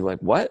would be like,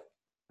 what?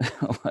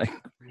 Like,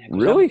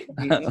 really?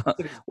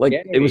 Like,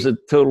 it was a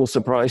total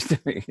surprise to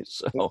me. It's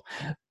still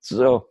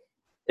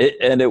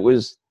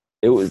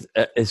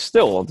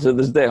to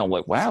this day, I'm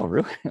like, wow,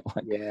 really?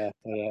 Like,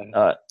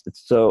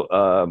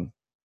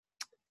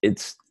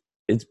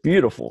 it's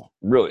beautiful,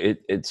 really.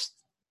 It's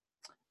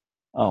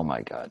oh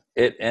my God.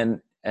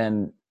 And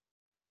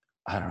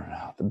I don't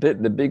know,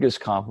 the biggest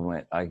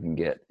compliment I can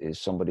get is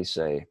somebody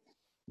say,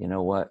 you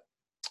know what,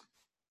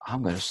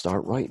 I'm going to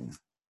start writing.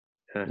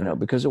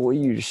 Because of what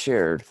you just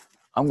shared,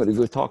 I'm going to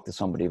go talk to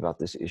somebody about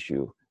this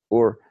issue,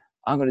 or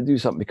I'm going to do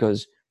something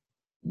because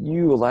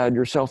you allowed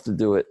yourself to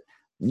do it.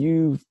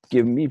 You've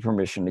given me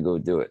permission to go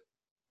do it.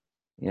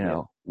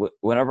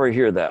 Whenever I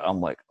hear that, I'm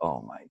like,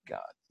 oh my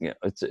God.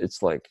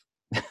 It's like,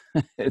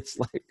 it's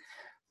like,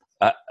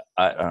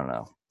 I don't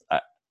know.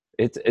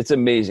 It's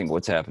amazing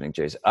what's happening,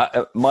 Jason.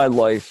 My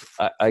life,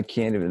 I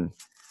can't even,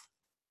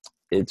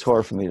 it's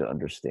hard for me to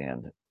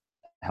understand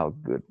how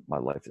good my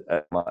life is.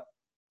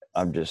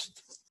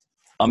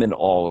 I'm in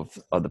awe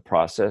of the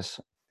process,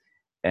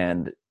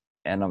 and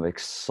I'm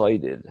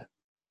excited,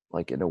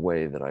 like, in a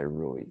way that I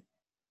really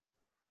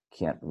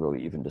can't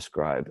really even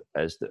describe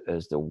as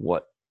to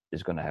what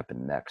is going to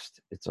happen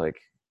next. It's like,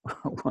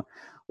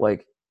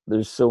 like,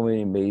 there's so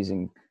many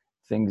amazing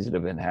things that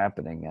have been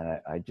happening, and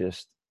I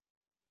just,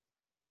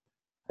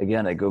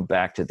 again, I go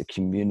back to the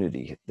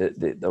community,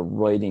 the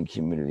writing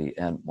community,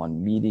 and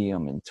on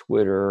Medium and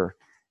Twitter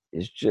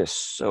is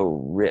just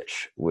so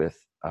rich with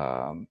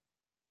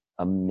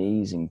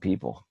amazing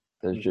people.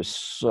 There's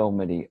just so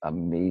many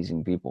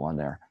amazing people on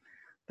there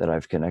that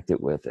I've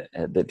connected with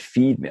that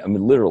feed me. I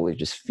mean, literally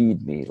just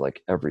feed me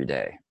like every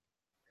day.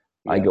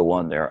 Yeah. I go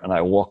on there and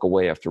I walk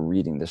away after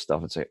reading this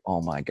stuff and say,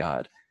 oh my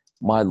God,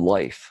 my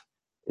life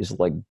is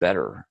like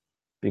better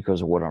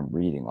because of what I'm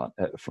reading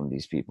from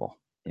these people,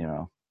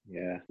 Yeah.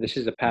 This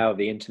is the power of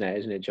the internet,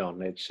 isn't it,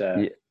 John? It's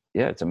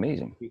yeah, it's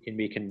amazing. We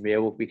can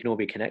all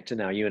be connected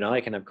now. You and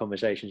I can have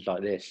conversations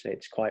like this.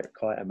 It's quite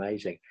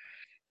amazing.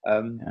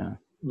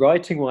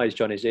 Writing wise,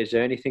 John, is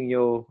there anything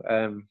you're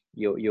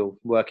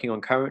working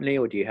on currently,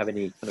 or do you have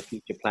any kind of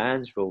future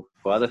plans for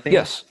other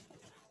things?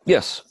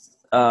 Yes.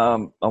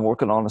 I'm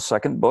working on a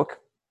second book.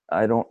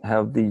 I don't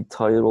have the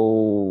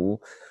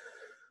title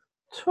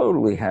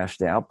totally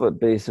hashed out, but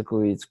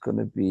basically it's going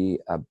to be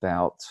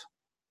about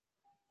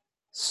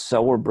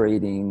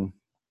celebrating,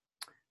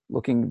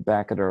 looking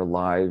back at our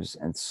lives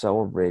and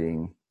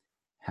celebrating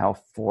how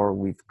far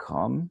we've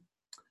come.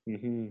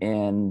 Mm-hmm.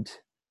 And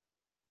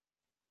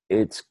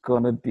it's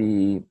going to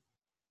be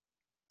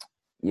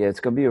a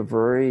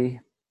very,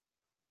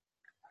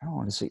 I don't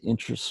want to say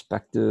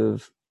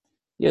introspective.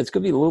 Yeah, it's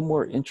going to be a little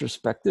more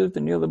introspective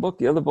than the other book.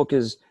 The other book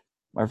is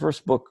My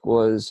first book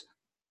was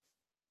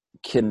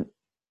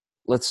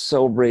let's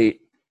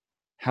celebrate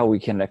how we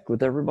connect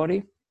with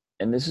everybody.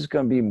 And this is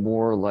going to be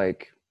more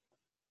like,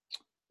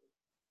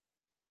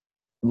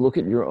 look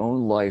at your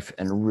own life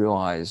and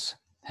realize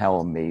how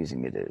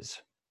amazing it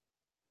is.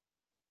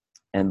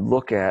 And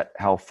look at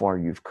how far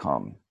you've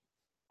come.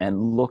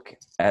 And look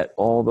at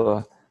all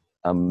the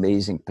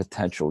amazing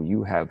potential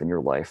you have in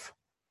your life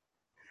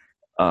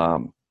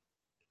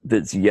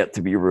that's yet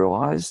to be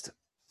realized.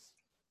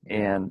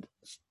 And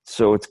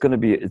so it's going to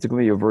be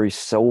a very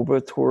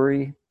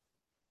celebratory,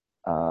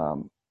 I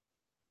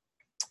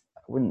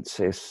wouldn't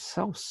say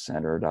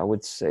self-centered, I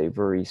would say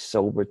very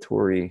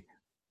celebratory,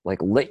 like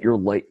let your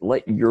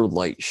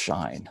light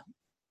shine.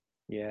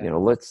 Yeah. You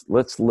know,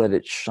 let's let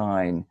it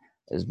shine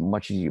as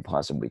much as you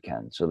possibly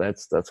can. So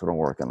that's what I'm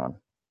working on.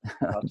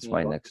 That's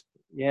my next.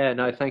 Yeah,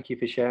 no, thank you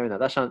for sharing that.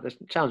 That sounds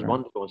Right.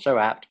 wonderful and so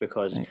apt,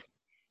 because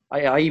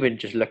Right. I even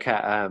just look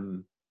at I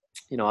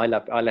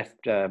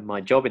left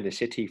my job in the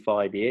city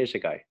 5 years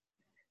ago,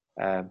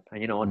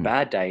 and on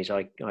bad days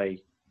I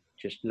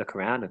just look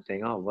around and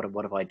think, oh,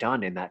 what have I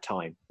done in that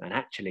time? And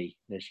actually,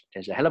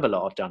 there's a hell of a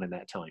lot I've done in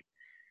that time.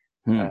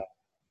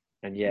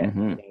 And yet,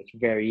 it's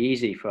very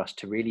easy for us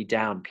to really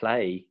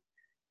downplay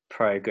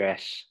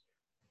progress,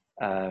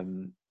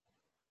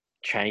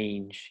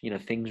 change,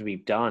 things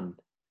we've done,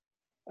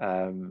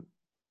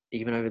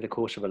 even over the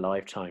course of a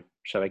lifetime.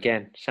 So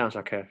again, sounds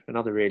like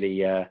another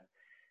really,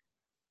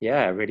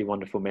 really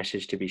wonderful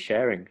message to be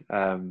sharing.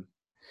 And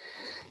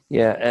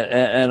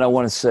I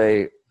want to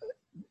say,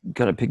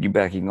 kind of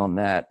piggybacking on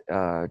that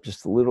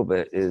just a little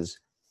bit, is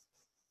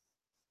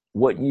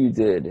what you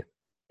did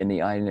in the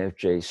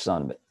INFJ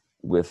Summit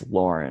with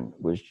Lauren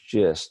was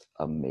just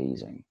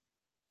amazing.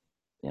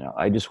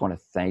 I just want to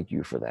thank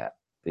you for that,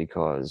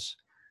 because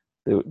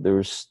it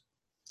was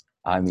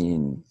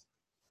amazing.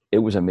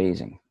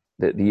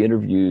 The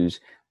interviews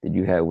that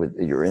you had with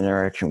your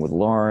interaction with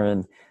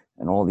Lauren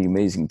and all the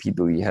amazing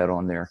people you had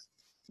on there,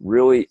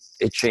 really,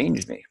 it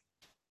changed me.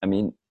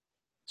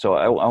 So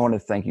I want to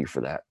thank you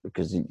for that,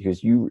 because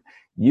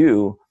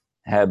you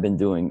have been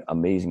doing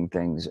amazing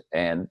things,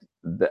 and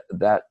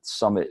that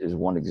summit is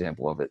one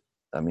example of it.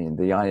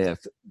 The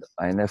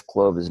INF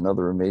Club is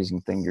another amazing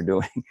thing you're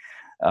doing.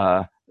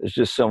 There's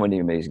just so many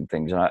amazing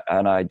things,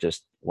 and I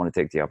just want to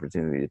take the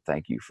opportunity to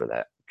thank you for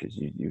that, because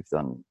you've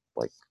done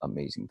like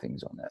amazing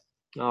things on that.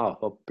 Oh,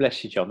 well,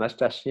 bless you, John.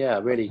 That's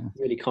really,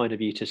 really kind of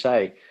you to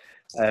say.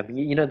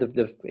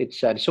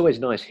 It's always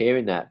nice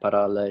hearing that, but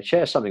I'll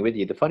share something with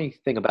you. The funny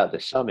thing about the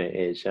summit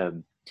is,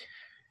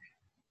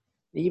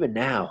 even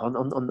now,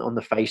 on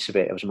the face of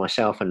it was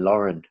myself and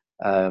Lauren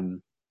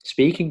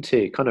speaking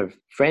to kind of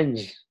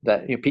friends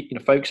that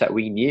folks that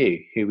we knew,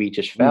 who we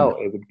just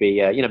felt it would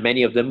be.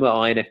 Many of them were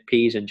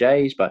INFPs and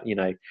Js, but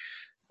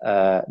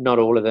not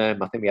all of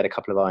them. I think we had a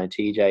couple of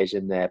INTJs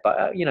in there,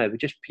 but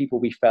just people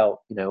we felt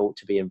ought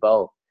to be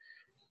involved.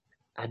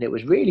 And it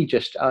was really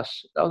just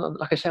us,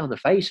 like I say, on the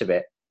face of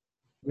it,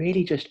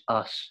 really just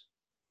us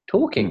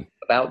talking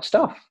about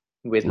stuff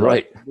with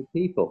like-minded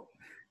people.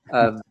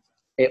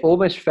 It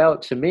almost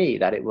felt to me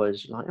that it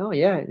was like, oh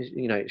yeah,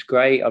 it's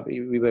great.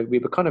 We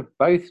were kind of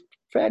both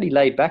fairly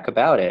laid back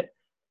about it.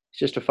 It's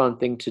just a fun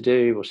thing to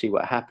do. We'll see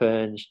what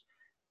happens.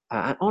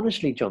 And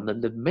honestly, John,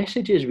 the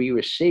messages we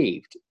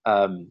received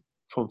from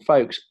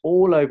folks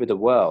all over the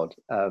world,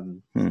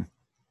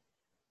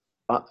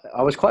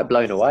 I was quite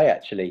blown away,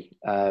 actually.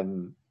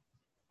 It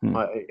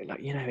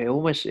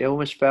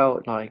almost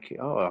felt like,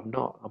 oh, I'm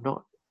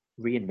not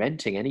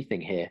reinventing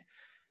anything here.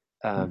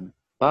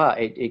 But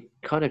it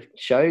kind of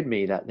showed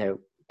me that there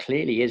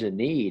clearly is a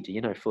need,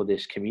 for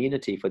this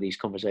community, for these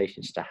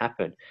conversations to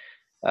happen.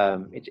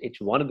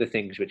 It's one of the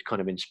things which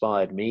kind of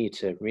inspired me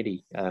to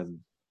really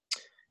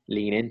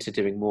lean into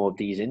doing more of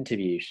these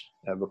interviews,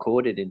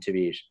 recorded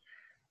interviews,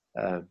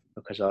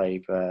 because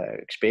I've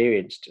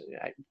experienced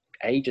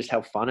just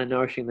how fun and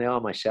nourishing they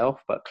are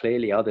myself, but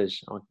clearly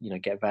others,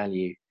 get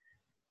value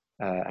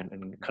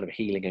and kind of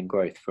healing and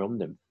growth from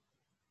them.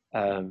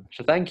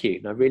 So thank you.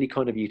 Really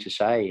kind of you to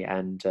say.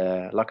 And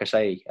like I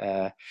say,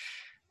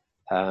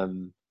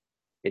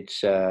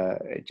 it's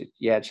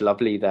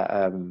lovely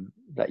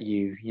that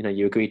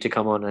you agreed to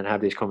come on and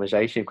have this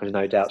conversation, because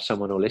no doubt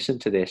someone will listen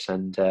to this,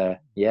 and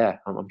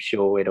I'm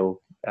sure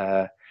it'll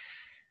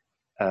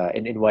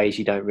in ways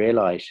you don't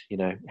realize,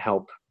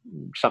 help.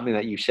 Something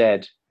that you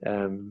said,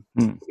 a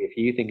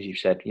few things you've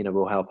said,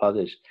 will help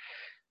others.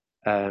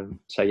 And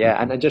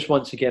just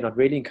once again, I'd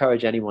really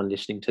encourage anyone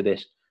listening to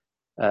this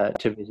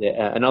to visit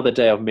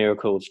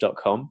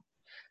anotherdayofmiracles.com.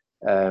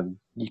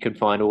 You can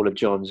find all of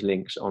John's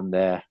links on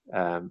there,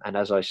 and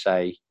as I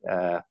say,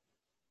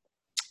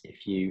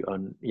 if you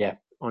on the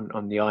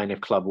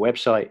INF Club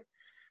website,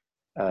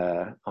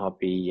 I'll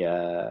be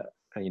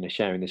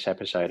sharing this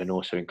episode and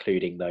also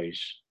including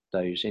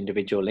those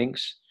individual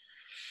links.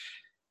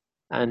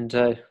 And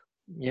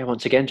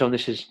once again, John,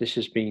 this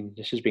has been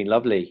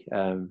lovely.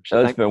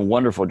 It's been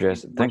wonderful,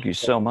 Jason. Thank you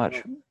so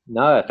much.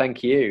 No,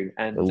 thank you.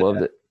 And I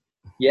loved it.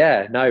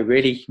 Yeah, no,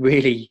 really,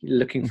 really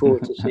looking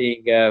forward to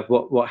seeing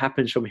what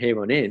happens from here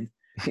on in.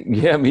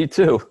 Yeah, me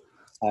too.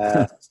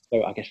 So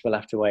I guess we'll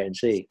have to wait and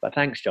see. But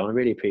thanks, John. I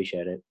really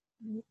appreciate it.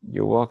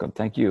 You're welcome.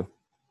 Thank you.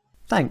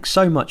 Thanks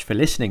so much for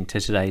listening to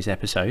today's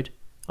episode.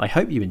 I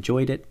hope you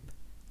enjoyed it.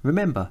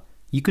 Remember,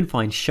 you can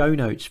find show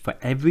notes for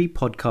every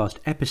podcast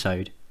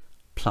episode,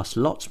 plus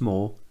lots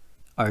more,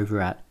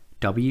 over at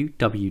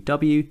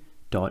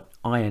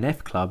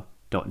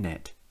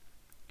www.infclub.net.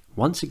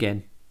 Once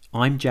again,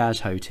 I'm Jazz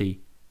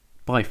Hoti.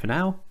 Bye for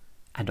now,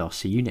 and I'll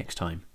see you next time.